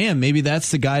was like, man, maybe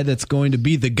that's the guy that's going to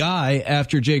be the guy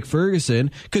after Jake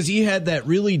Ferguson, because he had that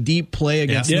really deep play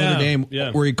against Notre Dame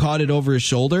where he caught it over his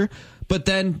shoulder, but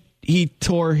then he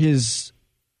tore his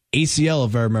ACL,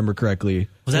 if I remember correctly.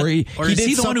 Or is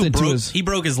he the one who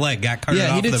broke his leg, got carted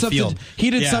off the field?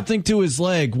 He did something to his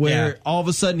leg where all of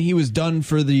a sudden he was done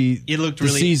for the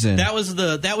season. That was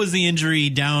the injury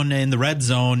down in the red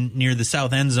zone near the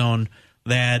south end zone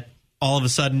that all of a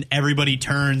sudden everybody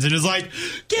turns and is like,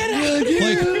 get out of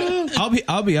here. Like,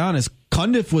 I'll be honest,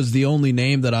 Cundiff was the only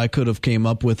name that I could have came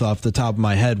up with off the top of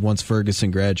my head once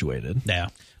Ferguson graduated. Yeah.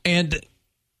 And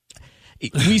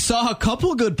we saw a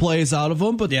couple good plays out of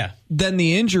him, but then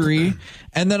the injury,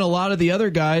 and then a lot of the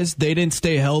other guys, they didn't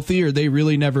stay healthy or they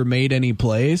really never made any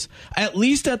plays. At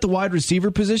least at the wide receiver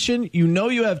position, you know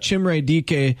you have Chimere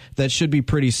Dike that should be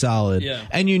pretty solid. Yeah.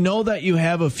 And you know that you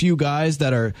have a few guys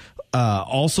that are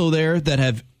also there that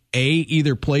have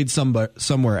either played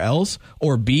somewhere else,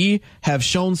 or B, have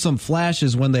shown some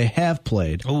flashes when they have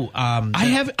played.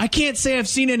 I can't say I've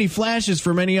seen any flashes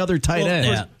from any other tight end.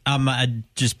 Yeah. I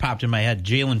just popped in my head.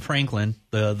 Jalen Franklin,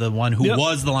 the one who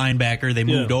was the linebacker, they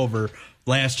moved over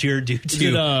last year due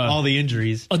to all the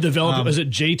injuries. Is it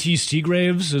JT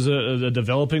Seagraves? Is a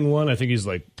developing one? I think he's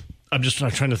like. I'm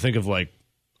trying to think of like.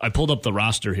 I pulled up the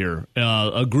roster here.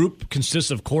 A group consists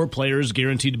of core players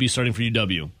guaranteed to be starting for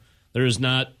UW. There is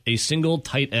not a single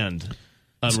tight end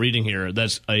I'm reading here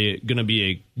that's going to be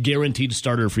a guaranteed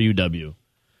starter for UW.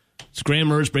 It's Graham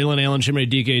Mertz, Braylon Allen, Chimere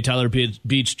Dike, Tyler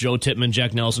Beach, Joe Tippmann,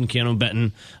 Jack Nelson, Keanu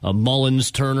Benton,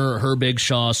 Mullins, Turner, Herbig,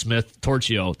 Shaw, Smith,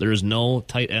 Torchio. There is no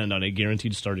tight end on a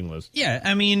guaranteed starting list. Yeah,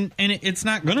 I mean, and it's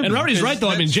not going to be. And Rowdy's right, though.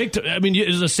 I mean,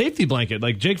 it's a safety blanket.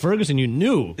 Like, Jake Ferguson, you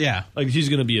knew. Yeah. Like, he's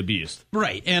going to be a beast.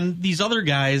 Right, and these other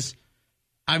guys,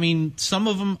 I mean, some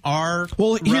of them are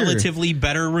relatively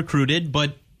better recruited,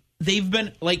 but they've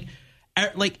been, like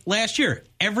last year,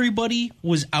 everybody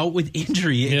was out with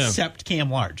injury except Cam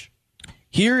Large.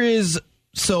 Clay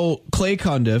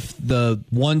Cundiff, the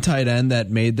one tight end that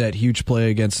made that huge play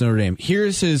against Notre Dame.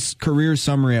 Here's his career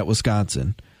summary at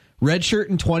Wisconsin. Redshirt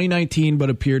in 2019, but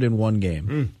appeared in one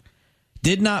game.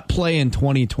 Did not play in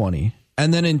 2020.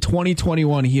 And then in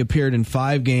 2021, he appeared in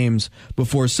 5 games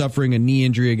before suffering a knee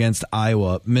injury against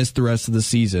Iowa, missed the rest of the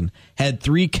season. Had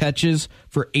 3 catches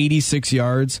for 86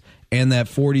 yards and that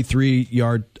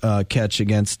 43-yard catch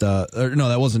against, no,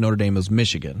 that wasn't Notre Dame, it was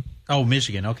Michigan. Oh,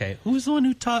 Michigan, okay. Who was the one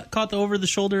who caught the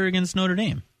over-the-shoulder against Notre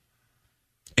Dame?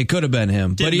 It could have been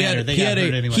him. But he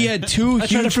had 2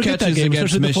 huge catches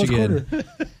against Michigan.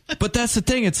 But that's the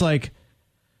thing, it's like,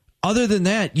 other than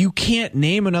that, you can't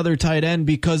name another tight end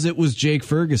because it was Jake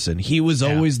Ferguson. He was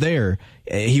always there.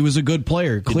 He was a good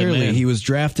player. Clearly, he was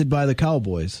drafted by the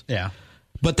Cowboys. Yeah.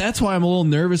 But that's why I'm a little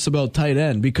nervous about tight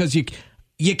end, because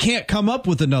you can't come up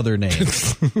with another name.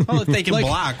 Well, if they can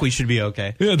block, we should be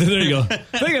okay. Yeah, there you go.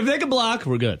 If they can block,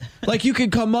 we're good. Like, you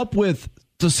can come up with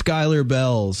the Skylar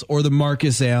Bells or the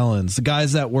Marcus Allens, the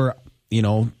guys that were,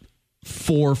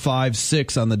 4, 5,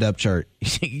 6 on the depth chart.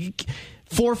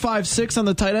 4, 5, 6 on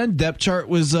the tight end depth chart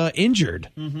was injured.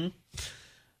 Mm-hmm.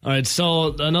 All right,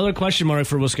 so another question mark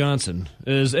for Wisconsin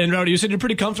is, and Rowdy, you said you're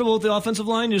pretty comfortable with the offensive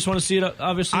line. You just want to see it,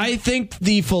 obviously? I think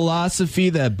the philosophy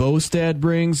that Bostad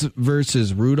brings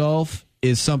versus Rudolph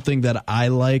is something that I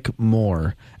like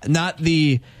more. Not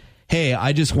the, hey,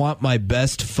 I just want my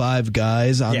best 5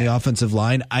 guys on the offensive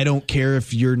line. I don't care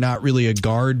if you're not really a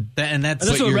guard. That's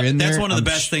one of the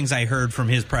best things I heard from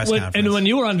his press conference. And when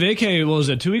you were on vacay, what was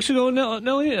it, 2 weeks ago,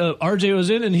 Nelly? RJ was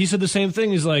in, and he said the same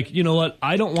thing. He's like, you know what?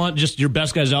 I don't want just your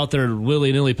best guys out there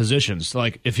willy-nilly positions.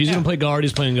 Like, if he's going to play guard,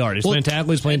 he's playing guard. He's playing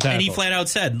tackle, he's playing tackle. And he flat out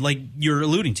said, like you're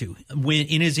alluding to, when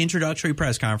in his introductory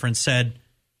press conference, said,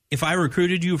 if I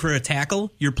recruited you for a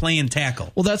tackle, you're playing tackle.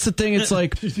 Well, that's the thing. It's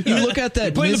like, you look at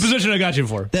that. Play the position I got you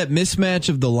for. That mismatch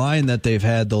of the line that they've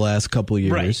had the last couple of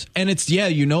years. Right. And it's,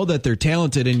 you know that they're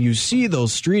talented, and you see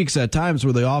those streaks at times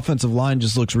where the offensive line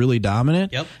just looks really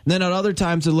dominant. Yep. And then at other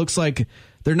times it looks like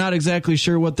they're not exactly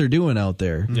sure what they're doing out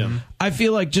there. Yeah. I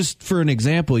feel like, just for an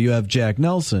example, you have Jack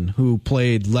Nelson, who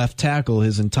played left tackle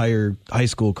his entire high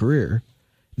school career.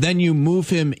 Then you move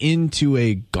him into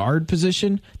a guard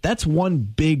position. That's one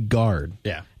big guard.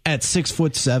 Yeah. At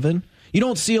 6'7", you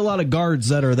don't see a lot of guards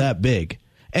that are that big.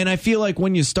 And I feel like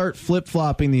when you start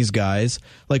flip-flopping these guys,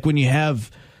 like when you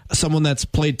have someone that's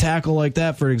played tackle like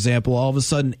that, for example, all of a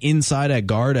sudden inside at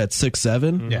guard at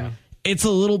 6'7",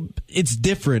 it's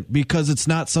different because it's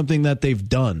not something that they've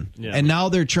done. Yeah. And now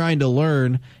they're trying to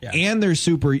learn, and they're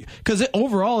because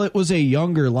overall it was a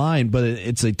younger line, but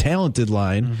it's a talented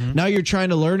line. Mm-hmm. Now you're trying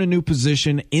to learn a new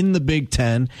position in the Big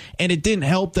Ten, and it didn't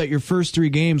help that your first 3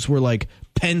 games were like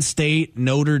Penn State,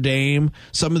 Notre Dame,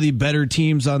 some of the better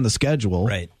teams on the schedule.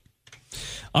 Right.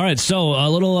 All right, so a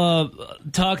little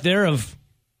talk there of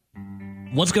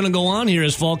what's going to go on here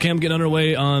as fall camp get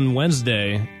underway on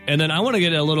Wednesday. And then I want to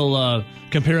get a little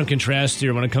compare and contrast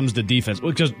here when it comes to defense.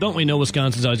 Because don't we know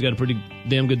Wisconsin's always got a pretty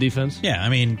damn good defense? Yeah, I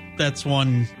mean, that's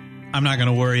one I'm not going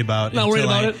to worry about. Not worried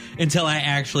about it? Until I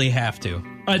actually have to. All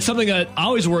right, something that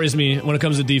always worries me when it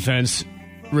comes to defense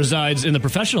resides in the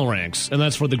professional ranks, and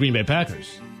that's for the Green Bay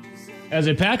Packers. As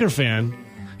a Packer fan,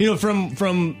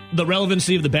 from the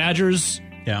relevancy of the Badgers...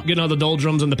 Yeah. Getting all the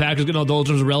doldrums and the Packers getting all the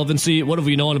doldrums of relevancy. What have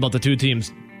we known about the two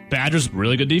teams? Badgers,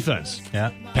 really good defense.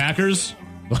 Yeah. Packers,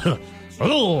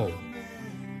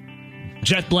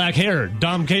 jet black hair,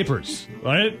 Dom Capers.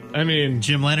 Right? I mean,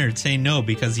 Jim Leonard saying no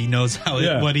because he knows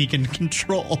what he can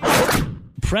control.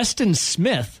 Preston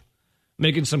Smith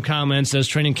making some comments as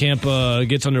training camp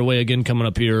gets underway again coming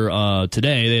up here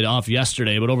today. They had off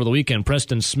yesterday, but over the weekend,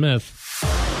 Preston Smith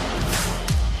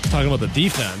talking about the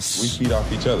defense. We feed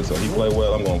off each other, so he play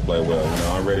well, I'm going to play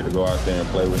well. I'm ready to go out there and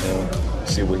play with him,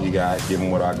 see what he got, give him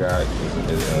what I got,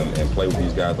 and play with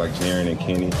these guys like Jaron and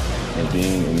Kenny and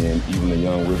Dean, and then even the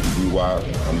young rookie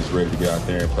B.Y. I'm just ready to get out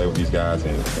there and play with these guys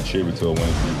and contribute to a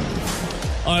winning season.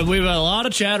 All right, we've had a lot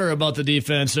of chatter about the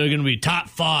defense. They're going to be top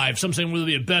 5. Some saying we'll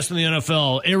be the best in the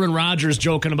NFL. Aaron Rodgers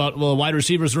joking about the wide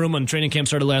receivers room when training camp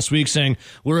started last week, saying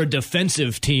we're a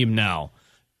defensive team now.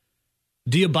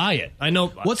 Do you buy it? I know.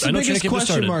 What's the biggest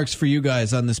question marks for you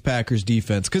guys on this Packers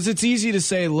defense? Because it's easy to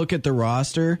say, look at the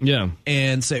roster,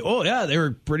 and say, oh yeah, they were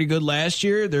pretty good last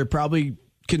year. They're probably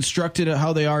constructed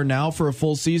how they are now for a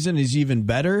full season is even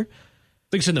better. I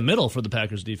think it's in the middle for the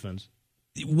Packers defense.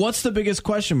 What's the biggest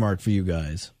question mark for you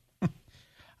guys?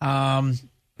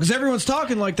 Because everyone's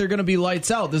talking like they're going to be lights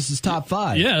out. This is top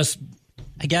 5. Yes,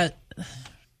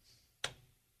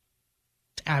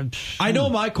 I know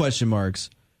my question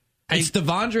marks. It's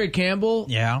Devondre Campbell.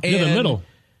 Yeah. In the middle.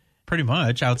 Pretty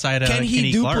much outside of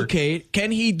Kenny Clark.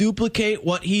 Can he duplicate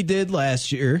what he did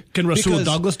last year? Can Rasul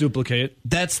Douglas duplicate?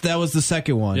 That was the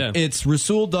second one. Yeah. It's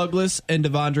Rasul Douglas and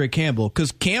Devondre Campbell.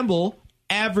 Because Campbell,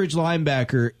 average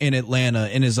linebacker in Atlanta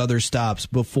in his other stops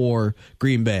before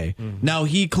Green Bay. Mm-hmm. Now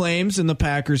he claims, and the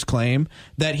Packers claim,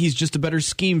 that he's just a better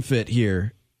scheme fit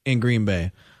here in Green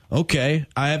Bay. Okay,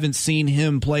 I haven't seen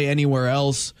him play anywhere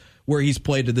else where he's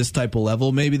played to this type of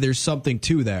level. Maybe there's something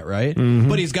to that, right? Mm-hmm.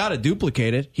 But he's got to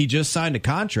duplicate it. He just signed a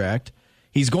contract.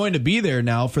 He's going to be there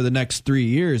now for the next 3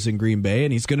 years in Green Bay,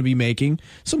 and he's going to be making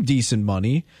some decent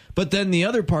money. But then the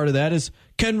other part of that is,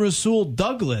 can Rasul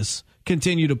Douglas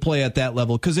continue to play at that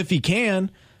level? Because if he can,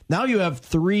 now you have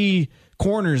 3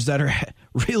 corners that are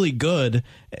really good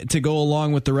to go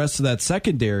along with the rest of that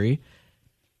secondary.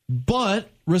 But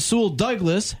Rasul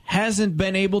Douglas hasn't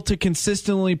been able to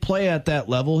consistently play at that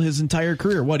level his entire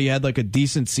career. He had like a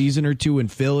decent season or 2 in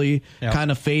Philly,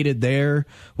 kind of faded there,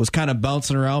 was kind of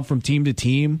bouncing around from team to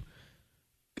team,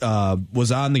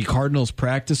 was on the Cardinals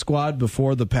practice squad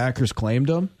before the Packers claimed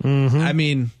him. Mm-hmm. I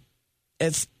mean,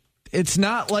 it's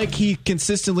not like he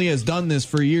consistently has done this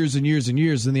for years and years and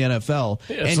years in the NFL.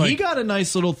 Yeah, and he got a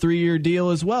nice little 3-year deal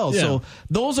as well. Yeah. So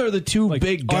those are the 2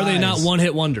 big guys. Are they not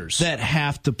one-hit wonders? That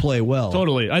have to play well.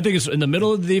 Totally. I think it's in the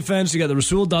middle of the defense. You got the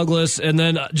Rasul Douglas, and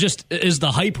then just is the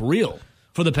hype real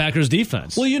for the Packers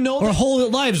defense? Well, our whole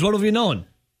lives, what have you known?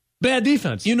 Bad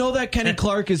defense. You know that Kenny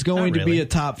Clark is going to be a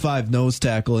top 5 nose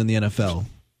tackle in the NFL.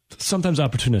 Sometimes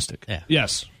opportunistic. Yeah.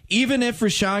 Yes. Even if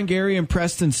Rashawn Gary and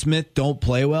Preston Smith don't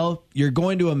play well, you're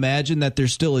going to imagine that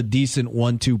there's still a decent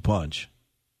 1-2 punch.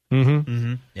 Mm-hmm.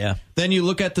 Mm-hmm. Yeah. Then you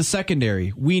look at the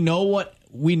secondary. We know what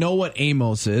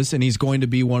Amos is, and he's going to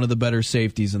be one of the better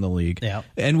safeties in the league. Yeah.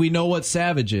 And we know what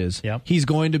Savage is. Yep. He's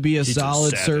going to be a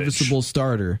solid, serviceable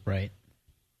starter. Right.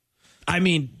 I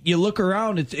mean, you look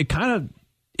around, it kind of,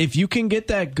 if you can get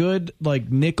that good like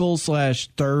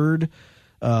nickel/third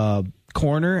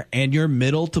corner and your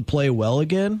middle to play well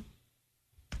again,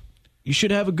 you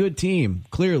should have a good team,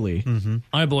 clearly. Mm-hmm.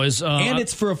 All right, boys. And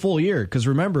it's for a full year, because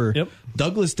remember,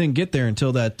 Douglas didn't get there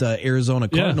until that Arizona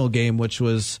Cardinal game, which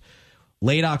was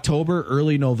late October,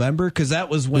 early November, because that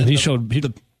was when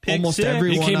almost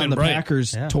everyone on the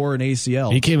Packers tore an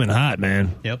ACL. He came in hot,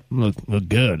 man. Yep. Look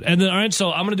good. And then, all right,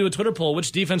 so I'm going to do a Twitter poll.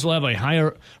 Which defense will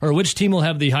have which team will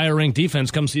have the higher ranked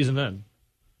defense come season end?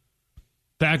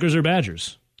 Packers or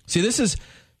Badgers? See, that's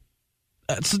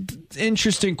an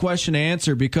interesting question to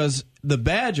answer, because the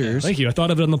Badgers. Thank you. I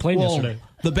thought of it on the plane yesterday.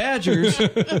 The Badgers.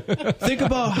 Think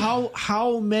about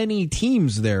how many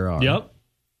teams there are. Yep.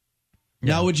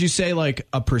 Now, would you say like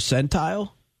a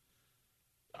percentile?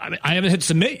 I mean, I haven't hit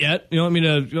submit yet. You want me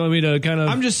to kind of?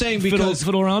 I'm just saying because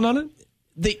fiddle around on it.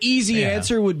 The easy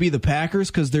answer would be the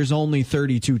Packers because there's only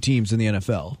 32 teams in the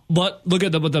NFL. But look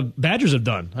at what the Badgers have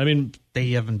done. I mean,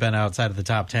 they haven't been outside of the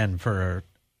top 10 for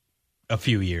a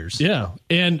few years. Yeah,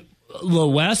 and the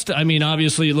West. I mean,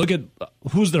 obviously, look at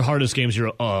who's their hardest games here.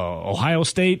 Ohio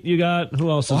State. You got who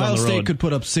else? Ohio is on the State road? could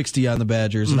put up 60 on the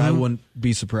Badgers, and I wouldn't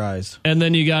be surprised. And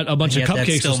then you got a bunch of cupcakes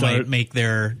that still to start. might make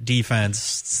their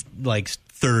defense like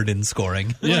third in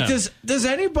scoring. Yeah. Like, does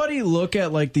anybody look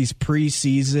at like these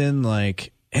preseason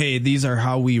like, hey, these are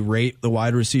how we rate the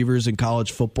wide receivers in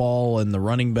college football and the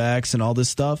running backs and all this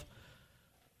stuff?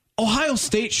 Ohio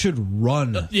State should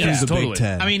run through the totally. Big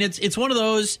Ten. I mean, it's one of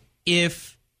those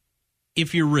if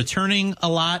you're returning a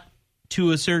lot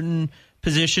to a certain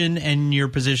position and your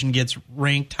position gets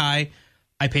ranked high,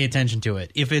 I pay attention to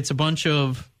it. If it's a bunch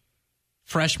of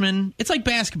freshmen, it's like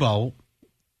basketball.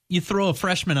 You throw a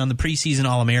freshman on the preseason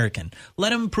All-American.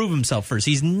 Let him prove himself first.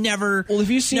 He's never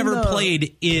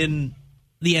played in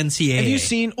the NCAA. Have you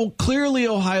seen? Oh, clearly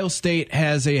Ohio State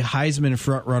has a Heisman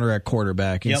front runner at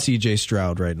quarterback in C.J.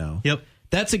 Stroud right now. Yep.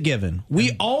 That's a given.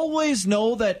 We always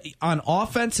know that on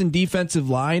offense and defensive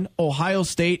line, Ohio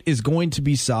State is going to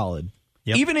be solid.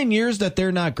 Yep. Even in years that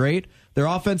they're not great, their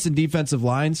offense and defensive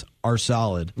lines are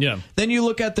solid. Yeah. Then you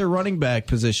look at their running back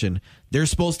position. They're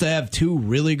supposed to have 2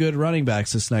 really good running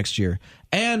backs this next year.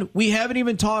 And we haven't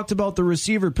even talked about the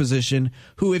receiver position,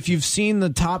 who, if you've seen the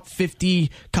top 50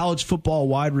 college football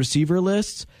wide receiver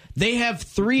lists, they have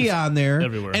 3 on there.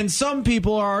 Everywhere. And some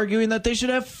people are arguing that they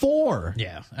should have 4.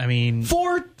 Yeah, I mean,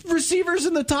 4 receivers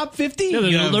in the top 50?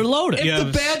 Yeah, they're loaded. If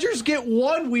the Badgers get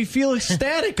 1, we feel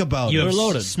ecstatic about it. you have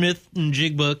loaded. Smith and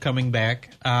Jigba coming back.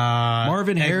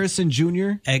 Marvin Harrison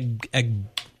Jr.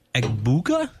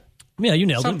 Egbuka? Yeah, you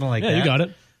nailed Something it. like yeah, that. you got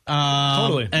it.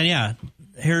 Totally. And yeah,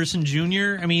 Harrison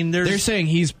Jr. I mean, They're saying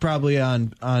he's probably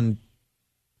on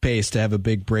pace to have a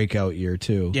big breakout year,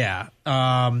 too. Yeah.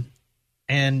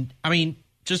 And I mean,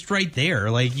 just right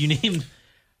there, like you named.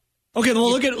 Okay, well,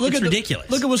 look It's at ridiculous.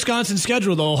 Look at Wisconsin's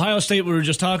schedule, though. Ohio State, we were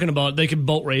just talking about, they could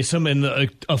boat race them and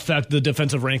affect the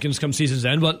defensive rankings come season's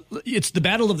end. But it's the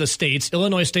battle of the states: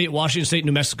 Illinois State, Washington State,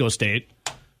 New Mexico State.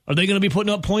 Are they going to be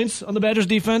putting up points on the Badgers'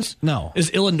 defense? No.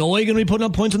 Is Illinois going to be putting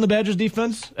up points on the Badgers'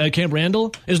 defense at Camp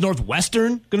Randall? Is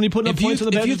Northwestern going to be putting up points on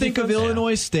the Badgers' defense? If you think of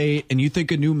Illinois State and you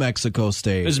think of New Mexico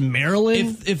State, Is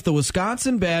Maryland? if the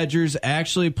Wisconsin Badgers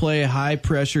actually play high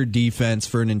pressure defense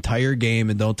for an entire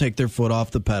game and don't take their foot off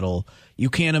the pedal,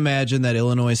 you can't imagine that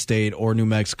Illinois State or New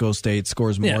Mexico State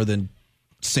scores more than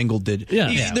single digit.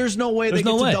 Yeah. There's no way they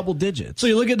get to double digits. So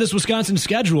you look at this Wisconsin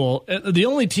schedule. The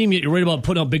only team you're worried about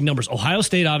putting up big numbers: Ohio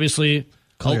State, obviously,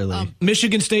 Clearly.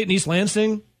 Michigan State and East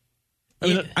Lansing.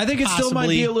 I think it still might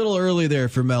be a little early there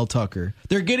for Mel Tucker.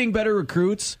 They're getting better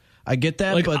recruits. I get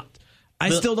that, but I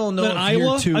still don't know. Then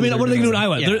Iowa. I mean, what are they going to do in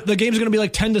Iowa? Yeah. The game's going to be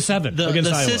like 10-7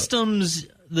 against Iowa.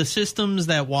 The systems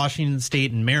that Washington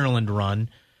State and Maryland run,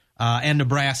 and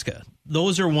Nebraska,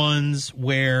 those are ones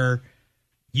where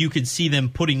you could see them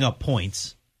putting up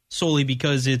points solely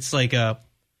because it's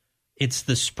it's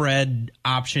the spread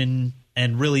option,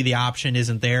 and really the option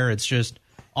isn't there. It's just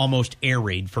almost air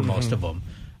raid for most of them,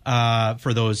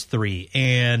 for those 3.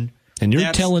 And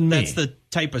you're telling me that's the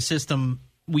type of system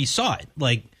we saw it.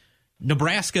 Like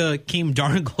Nebraska came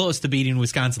darn close to beating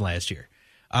Wisconsin last year.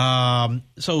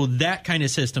 So that kind of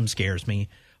system scares me.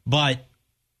 But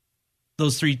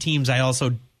those 3 teams I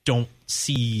also don't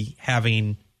see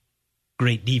having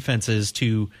great defenses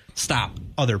to stop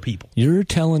other people. You're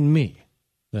telling me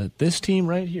that this team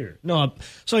right here. No,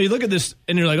 so you look at this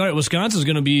and you're like, all right, Wisconsin's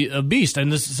going to be a beast,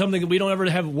 and this is something that we don't ever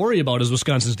have worry about is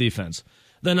Wisconsin's defense.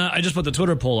 Then I just put the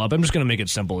Twitter poll up. I'm just going to make it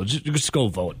simple. Just go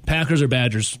vote. Packers or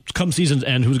Badgers. Come season's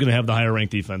end, who's going to have the higher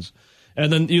ranked defense?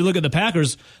 And then you look at the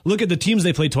Packers, look at the teams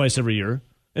they play twice every year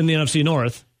in the NFC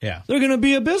North. Yeah. They're going to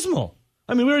be abysmal.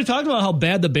 I mean, we already talked about how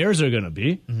bad the Bears are going to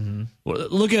be. Mm-hmm.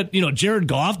 Look at, Jared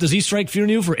Goff. Does he strike fear in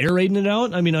you for air raiding it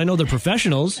out? I mean, I know they're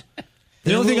professionals.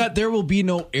 There will be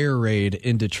no air raid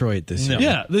in Detroit this year.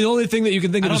 Yeah, the only thing that you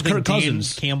can think of is Kirk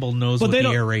Cousins. Campbell knows what the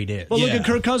air raid is. Well, look at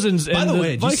Kirk Cousins. By the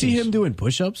way, did you see Vikings. him doing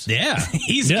push-ups? Yeah,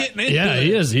 he's getting into it. Yeah,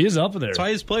 he is. He is up there. That's why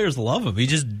his players love him. He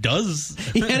just does.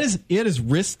 He had his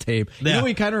wrist tape. You know what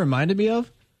he kind of reminded me of?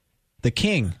 The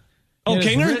King. Oh,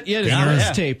 Kinger? He had his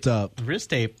wrist taped up. Wrist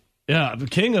tape. Yeah,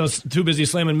 King was too busy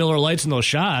slamming Miller Lights in those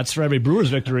shots for every Brewers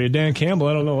victory. Dan Campbell,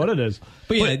 I don't know what it is.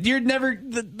 But yeah, you're never.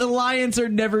 The Lions are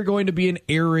never going to be an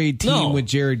air raid team with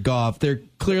Jared Goff. They're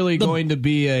clearly going to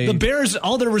be the Bears.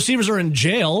 All their receivers are in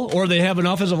jail, or they have an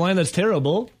offensive line that's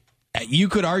terrible. You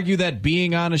could argue that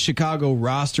being on a Chicago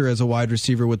roster as a wide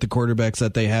receiver with the quarterbacks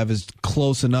that they have is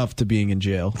close enough to being in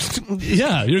jail.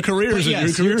 Yeah, your career is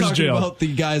jail. About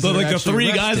the guys, but like the three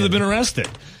arrested. guys that have been arrested,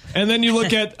 and then you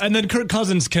look at, and then Kirk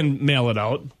Cousins can mail it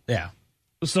out. Yeah.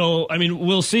 So I mean,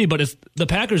 we'll see. But if the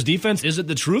Packers' defense is it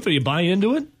the truth, or you buy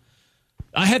into it?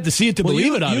 I had to see it to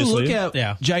believe it. Obviously, you look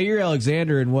at Jair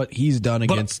Alexander and what he's done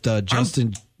against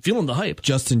Justin. Feeling the hype.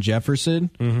 Justin Jefferson,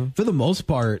 for the most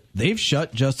part, they've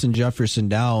shut Justin Jefferson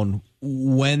down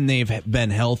when they've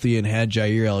been healthy and had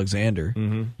Jair Alexander.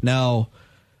 Now,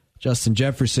 Justin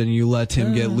Jefferson, you let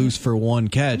him get loose for one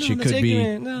catch, it could be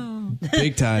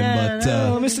big time.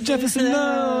 But Mr. Jefferson,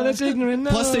 no, that's ignorant. No.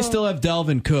 Plus, they still have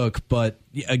Dalvin Cook, but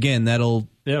again, that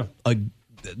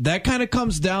kind of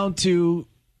comes down to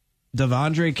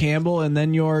Devondre Campbell and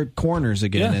then your corners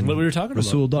again. And what we were talking about.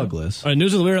 Rasul Douglas. All right,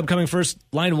 news of the weird upcoming first.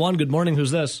 Line 1, good morning.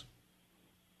 Who's this?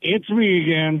 It's me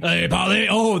again. Hey, Polly.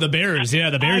 Oh, the Bears. Yeah,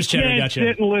 the Bears chatter got you. I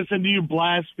can't sit and listen to you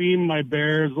blaspheme my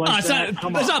Bears like that.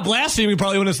 That's not blaspheming,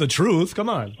 probably when it's the truth. Come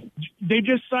on. They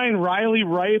just signed Riley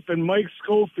Rife and Mike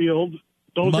Schofield.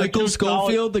 Michael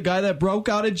Schofield, the guy that broke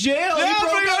out of jail. Yeah, he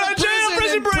broke out of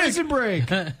jail. Prison break.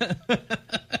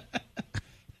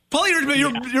 Paul,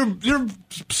 you're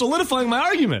solidifying my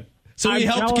argument. So he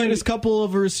helped get his couple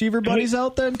of receiver buddies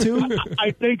out then too.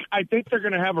 I think they're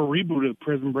going to have a reboot of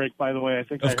Prison Break. By the way,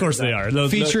 of course they are,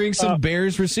 featuring some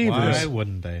Bears receivers. Why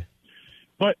wouldn't they?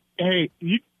 But hey,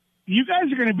 you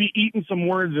guys are going to be eating some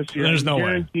words this year. There's no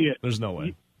way. It. There's no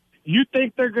way. You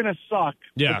think they're going to suck?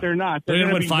 Yeah, but they're not. They're going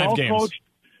to win 5 games. Coached.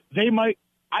 They might.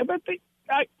 I bet they.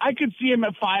 I could see them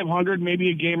at 500, maybe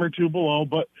a game or two below.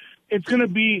 But it's going to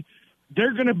be.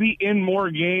 They're going to be in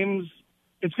more games.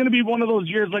 It's going to be one of those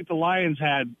years like the Lions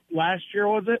had last year,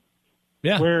 was it?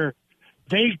 Yeah. Where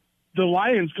the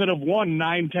Lions could have won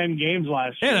 9-10 games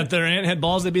last year. Yeah, if their aunt had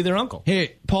balls, they'd be their uncle.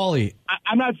 Hey, Paulie.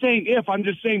 I'm not saying if. I'm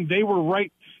just saying they were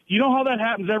right. You know how that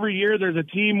happens every year? There's a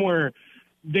team where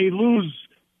they lose,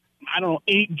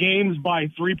 8 games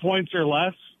by 3 points or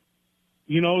less.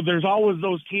 You know, there's always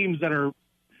those teams that are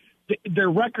their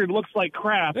record looks like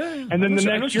crap, and then the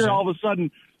next year all of a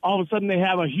sudden they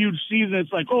have a huge season.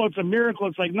 It's like, oh, it's a miracle.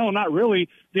 It's like, no, not really.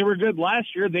 They were good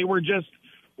last year. They were just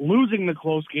losing the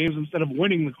close games instead of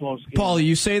winning the close games. Paul,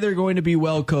 you say they're going to be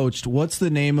well coached. What's the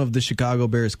name of the Chicago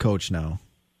Bears coach now?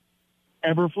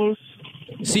 Eberflus.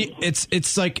 See,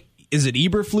 it's like, is it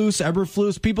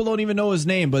Eberflus? People don't even know his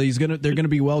name, but they're gonna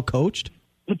be well coached.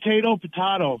 Potato.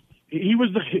 He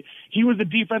was the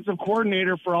defensive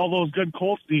coordinator for all those good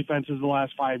Colts defenses the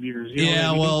last 5 years. You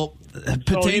know what I mean?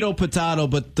 Potato,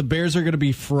 but the Bears are going to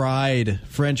be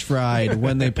French fried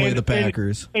when they play the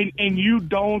Packers. And you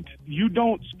don't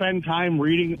spend time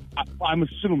reading. I'm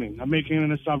assuming. I'm making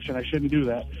an assumption. I shouldn't do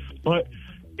that, but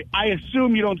I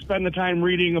assume you don't spend the time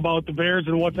reading about the Bears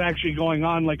and what's actually going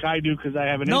on like I do because I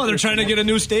have an. No, they're trying to get a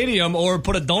new stadium or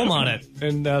put a dome on it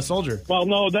in Soldier. Well,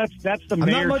 no, that's the. I'm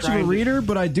not much of a reader,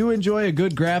 but I do enjoy a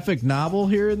good graphic novel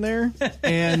here and there.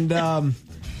 And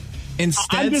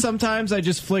instead, sometimes I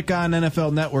just flick on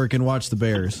NFL Network and watch the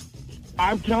Bears.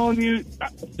 I'm telling you,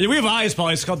 we have eyes, Paul.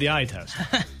 It's called the eye test.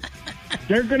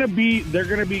 They're gonna be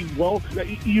well.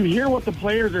 You hear what the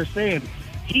players are saying.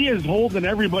 He is holding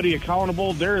everybody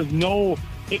accountable. There is no.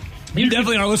 You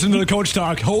definitely are listening to the coach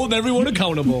talk. Holding everyone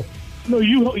accountable. No,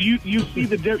 you see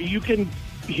you can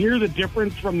hear the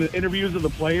difference from the interviews of the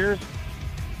players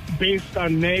based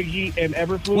on Nagy and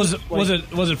Eberflus. Was it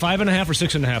 5.5 or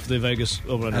 6.5? The Vegas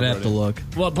over. I'd have to look.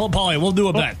 Well, Paulie, we'll do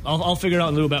a bet. I'll figure it out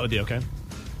and do a bet with you. Okay.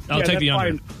 I'll take the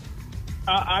under. Fine.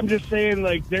 I'm just saying,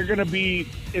 like, it's going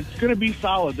to be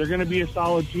solid. They're going to be a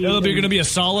solid team. They're going to be a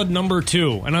solid number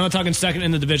 2. And I'm not talking second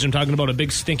in the division. I'm talking about a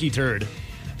big stinky turd.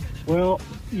 Well,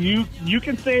 you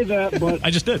can say that, but I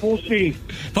just did. We'll see.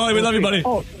 Paulie, we love you, buddy.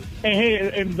 Oh,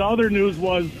 hey, and the other news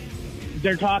was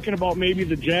they're talking about maybe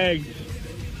the Jags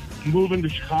moving to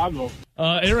Chicago.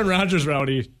 Aaron Rodgers,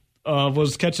 Rowdy,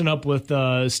 was catching up with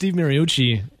Steve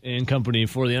Mariucci and company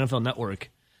for the NFL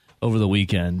Network over the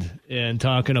weekend and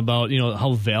talking about,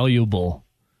 how valuable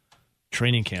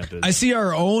training camp is. I see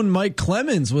our own Mike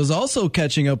Clemens was also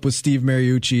catching up with Steve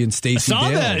Mariucci and Stacey Dales.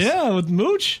 I saw that, yeah, with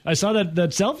Mooch. I saw that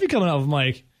selfie coming out of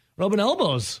Mike, rubbing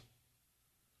elbows.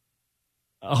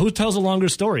 Who tells a longer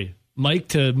story? Mike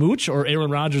to Mooch or Aaron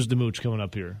Rodgers to Mooch coming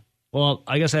up here? Well,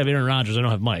 I guess I have Aaron Rodgers. I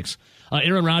don't have Mike's.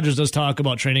 Aaron Rodgers does talk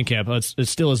about training camp. It's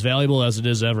still as valuable as it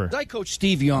is ever. I coached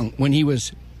Steve Young when he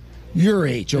was your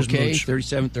age, okay?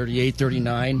 37, 38,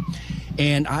 39.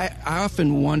 And I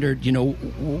often wondered,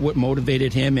 what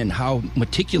motivated him and how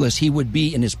meticulous he would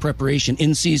be in his preparation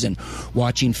in season,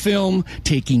 watching film,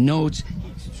 taking notes.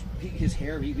 His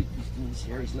hair,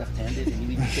 he's left-handed, and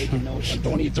he'd be taking notes on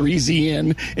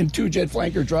 23Z and two-jet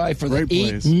flanker drive for the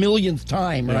 8 millionth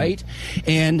time, right?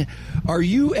 And are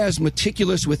you as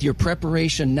meticulous with your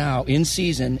preparation now in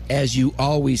season as you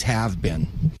always have been?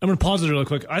 I'm going to pause it real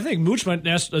quick. I think Mooch might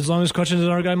ask as long as questions as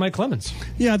our guy Mike Clemens.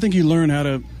 Yeah, I think you learn how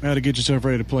to get yourself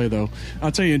ready to play, though.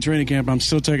 I'll tell you, in training camp, I'm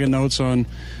still taking notes on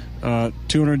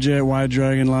 200 jet wide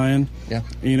dragon lion,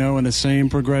 and the same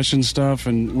progression stuff.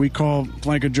 And we call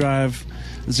flanker drive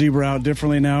zebra out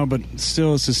differently now, but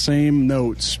still it's the same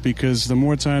notes, because the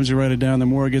more times you write it down, the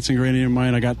more it gets ingrained in your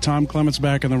mind. I got Tom Clements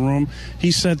back in the room.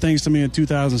 He said things to me in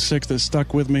 2006 that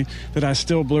stuck with me that I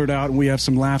still blurt out, and we have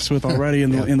some laughs with already in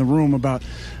the room about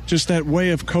just that way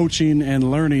of coaching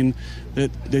and learning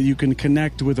that you can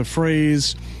connect with a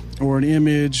phrase or an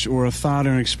image or a thought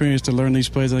or an experience to learn these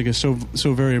plays. I think is so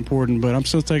very important. But I'm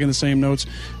still taking the same notes.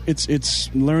 It's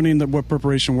learning that what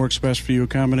preparation works best for you, a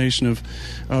combination of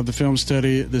the film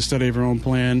study, the study of your own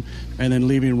plan, and then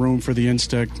leaving room for the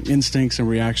instincts and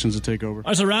reactions to take over.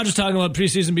 All right, so Roger's talking about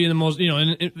preseason being the most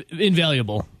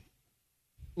invaluable.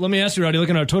 Let me ask you, Roddy,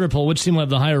 looking at our Twitter poll, which team will have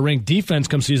the higher ranked defense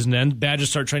come season end?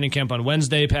 Badgers start training camp on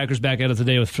Wednesday. Packers back at it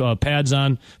today with pads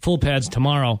on, full pads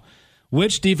tomorrow.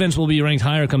 Which defense will be ranked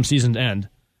higher come season end?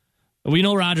 We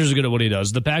know Rodgers is good at what he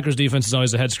does. The Packers defense is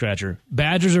always a head scratcher.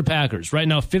 Badgers or Packers? Right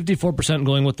now, 54%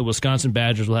 going with the Wisconsin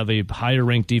Badgers will have a higher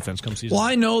ranked defense come season. Well,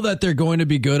 I know that they're going to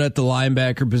be good at the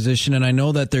linebacker position, and I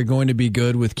know that they're going to be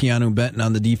good with Keanu Benton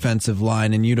on the defensive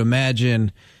line, and you'd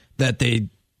imagine that they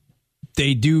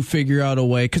do figure out a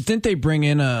way, because didn't they bring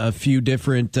in a few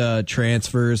different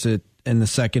transfers in the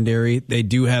secondary? They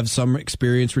do have some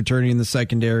experience returning in the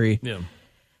secondary. Yeah.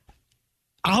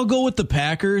 I'll go with the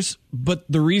Packers, but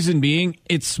the reason being,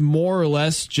 it's more or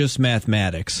less just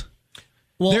mathematics.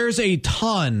 Well, there's a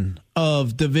ton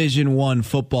of Division I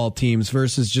football teams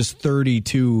versus just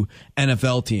 32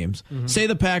 NFL teams. Mm-hmm. Say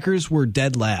the Packers were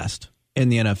dead last in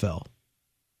the NFL.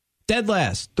 Dead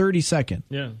last, 32nd.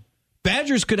 Yeah.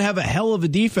 Badgers could have a hell of a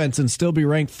defense and still be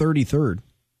ranked 33rd.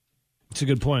 That's a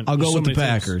good point. I'll go with the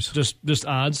Packers. Just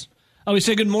odds. Oh, we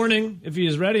say good morning if he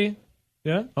is ready.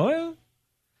 Yeah? Oh, yeah.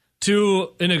 To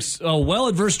a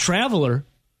well-adverse traveler,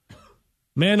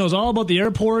 man knows all about the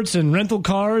airports and rental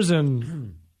cars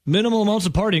and minimal amounts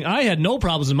of partying. I had no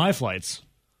problems in my flights.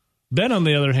 Ben, on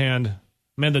the other hand,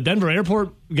 man, the Denver airport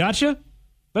got you?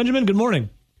 Benjamin, good morning.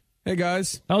 Hey,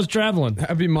 guys. How's traveling?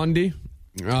 Happy Monday.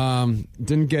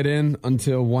 Didn't get in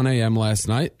until 1 a.m. last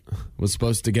night. Was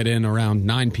supposed to get in around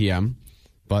 9 p.m.,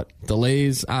 but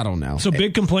delays, I don't know. So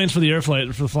big complaints for the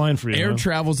flying for you. Air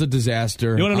travel's a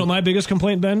disaster. You want to know my biggest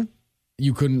complaint, Ben?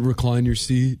 You couldn't recline your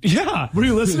seat? Yeah. Were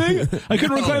you listening? I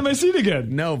couldn't recline my seat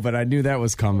again. No, but I knew that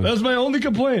was coming. That was my only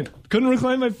complaint. Couldn't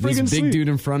recline my friggin' seat. This big dude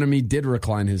in front of me did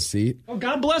recline his seat. Oh,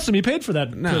 God bless him. He paid for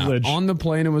that privilege. On the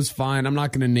plane, it was fine. I'm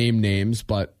not going to name names,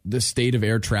 but the state of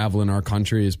air travel in our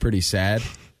country is pretty sad.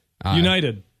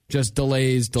 United. Just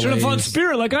delays. Should have fought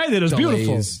Spirit like I did. It was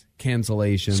beautiful.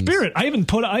 Cancellations. Spirit. I even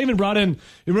brought in. You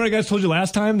remember I guys told you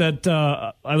last time that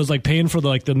I was like paying for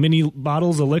the mini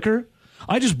bottles of liquor.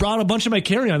 I just brought a bunch of my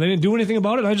carry-on. They didn't do anything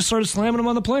about it. I just started slamming them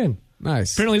on the plane.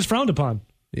 Nice. Apparently, it's frowned upon.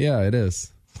 Yeah, it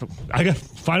is.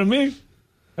 Fine with me.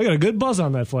 I got a good buzz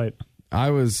on that flight.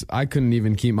 I couldn't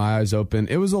even keep my eyes open.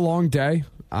 It was a long day.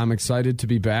 I'm excited to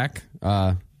be back.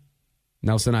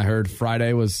 Nelson, I heard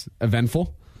Friday was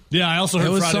eventful. Yeah, I also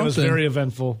heard Friday was very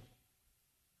eventful.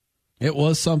 It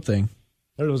was something.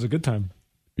 I heard it was a good time.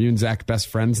 You and Zach best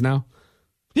friends now?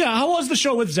 Yeah, how was the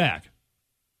show with Zach?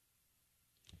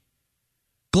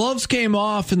 Gloves came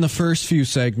off in the first few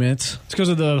segments. It's because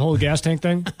of the whole gas tank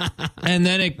thing? And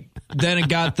then it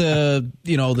got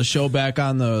the show back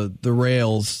on the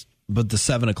rails, but the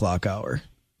 7 o'clock hour.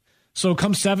 So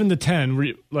come 7 to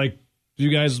 10, you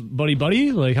guys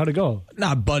buddy? Like, how'd it go?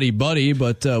 Not buddy,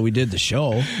 but we did the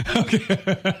show. Okay.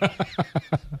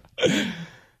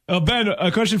 Ben,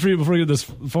 a question for you before you get this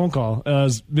phone call.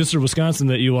 As Mr. Wisconsin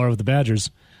that you are with the Badgers,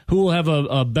 who will have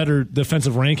a better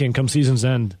defensive ranking come season's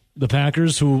end? The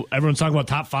Packers, who everyone's talking about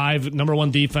top 5, number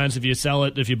 1 defense, if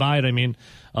you buy it, I mean.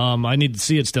 I need to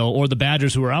see it still. Or the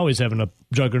Badgers, who are always having a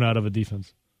juggernaut of a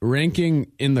defense.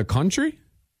 Ranking in the country?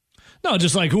 No,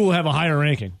 just like who will have a higher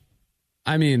ranking?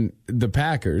 I mean, the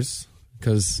Packers,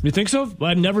 because... You think so?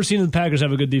 I've never seen the Packers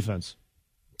have a good defense.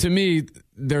 To me,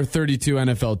 there are 32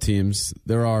 NFL teams.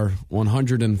 There are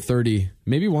 130,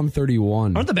 maybe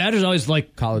 131. Aren't the Badgers always college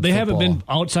they football. Haven't been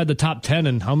outside the top 10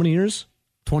 in how many years?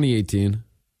 2018.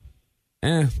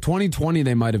 2020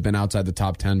 they might have been outside the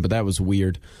top 10, but that was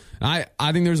weird. I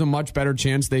think there's a much better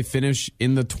chance they finish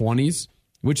in the 20s,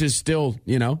 which is still,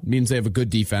 means they have a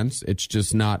good defense. It's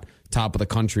just not top of the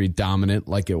country dominant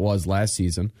like it was last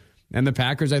season. And the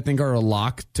Packers, I think, are a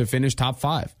lock to finish top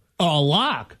 5. A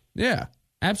lock? Yeah,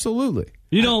 absolutely.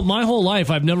 My whole life,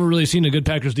 I've never really seen a good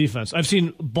Packers defense. I've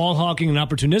seen ball hawking and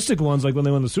opportunistic ones, like when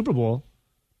they won the Super Bowl.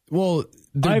 Well,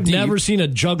 I've never seen a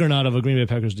juggernaut of a Green Bay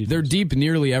Packers defense. They're deep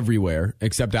nearly everywhere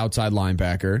except outside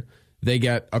linebacker. They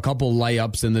get a couple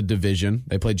layups in the division.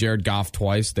 They play Jared Goff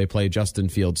twice. They play Justin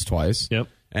Fields twice. Yep.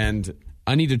 And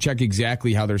I need to check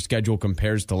exactly how their schedule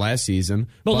compares to last season.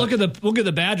 But look at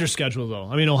the Badgers schedule, though.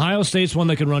 I mean, Ohio State's one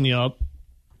that can run you up.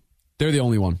 They're the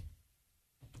only one.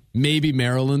 Maybe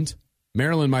Maryland.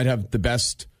 Maryland might have the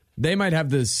best. They might have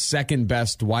the second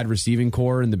best wide receiving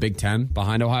core in the Big Ten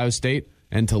behind Ohio State,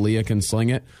 and Talia can sling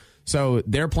it. So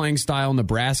their playing style,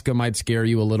 Nebraska might scare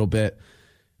you a little bit.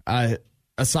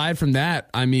 Aside from that,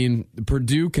 I mean,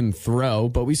 Purdue can throw,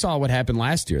 but we saw what happened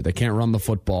last year. They can't run the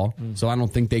football, so I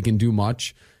don't think they can do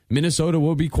much. Minnesota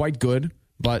will be quite good,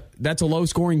 but that's a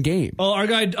low-scoring game. Well, our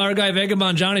guy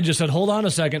Vagabond Johnny just said, hold on a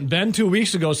second. Ben 2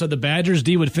 weeks ago said the Badgers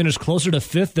D would finish closer to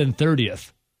 5th than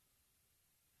 30th.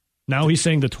 Now he's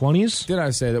saying the 20s? Did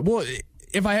I say that? Well,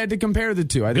 if I had to compare the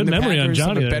two, I think the Packers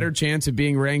have a better chance of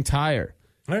being ranked higher.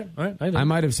 All right. I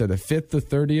might have said the 5th to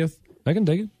 30th. I can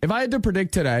take it. If I had to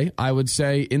predict today, I would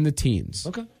say in the teens.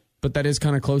 Okay. But that is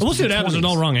kind of close to the 20s. We'll see what happens. There's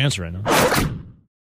no wrong answer right now.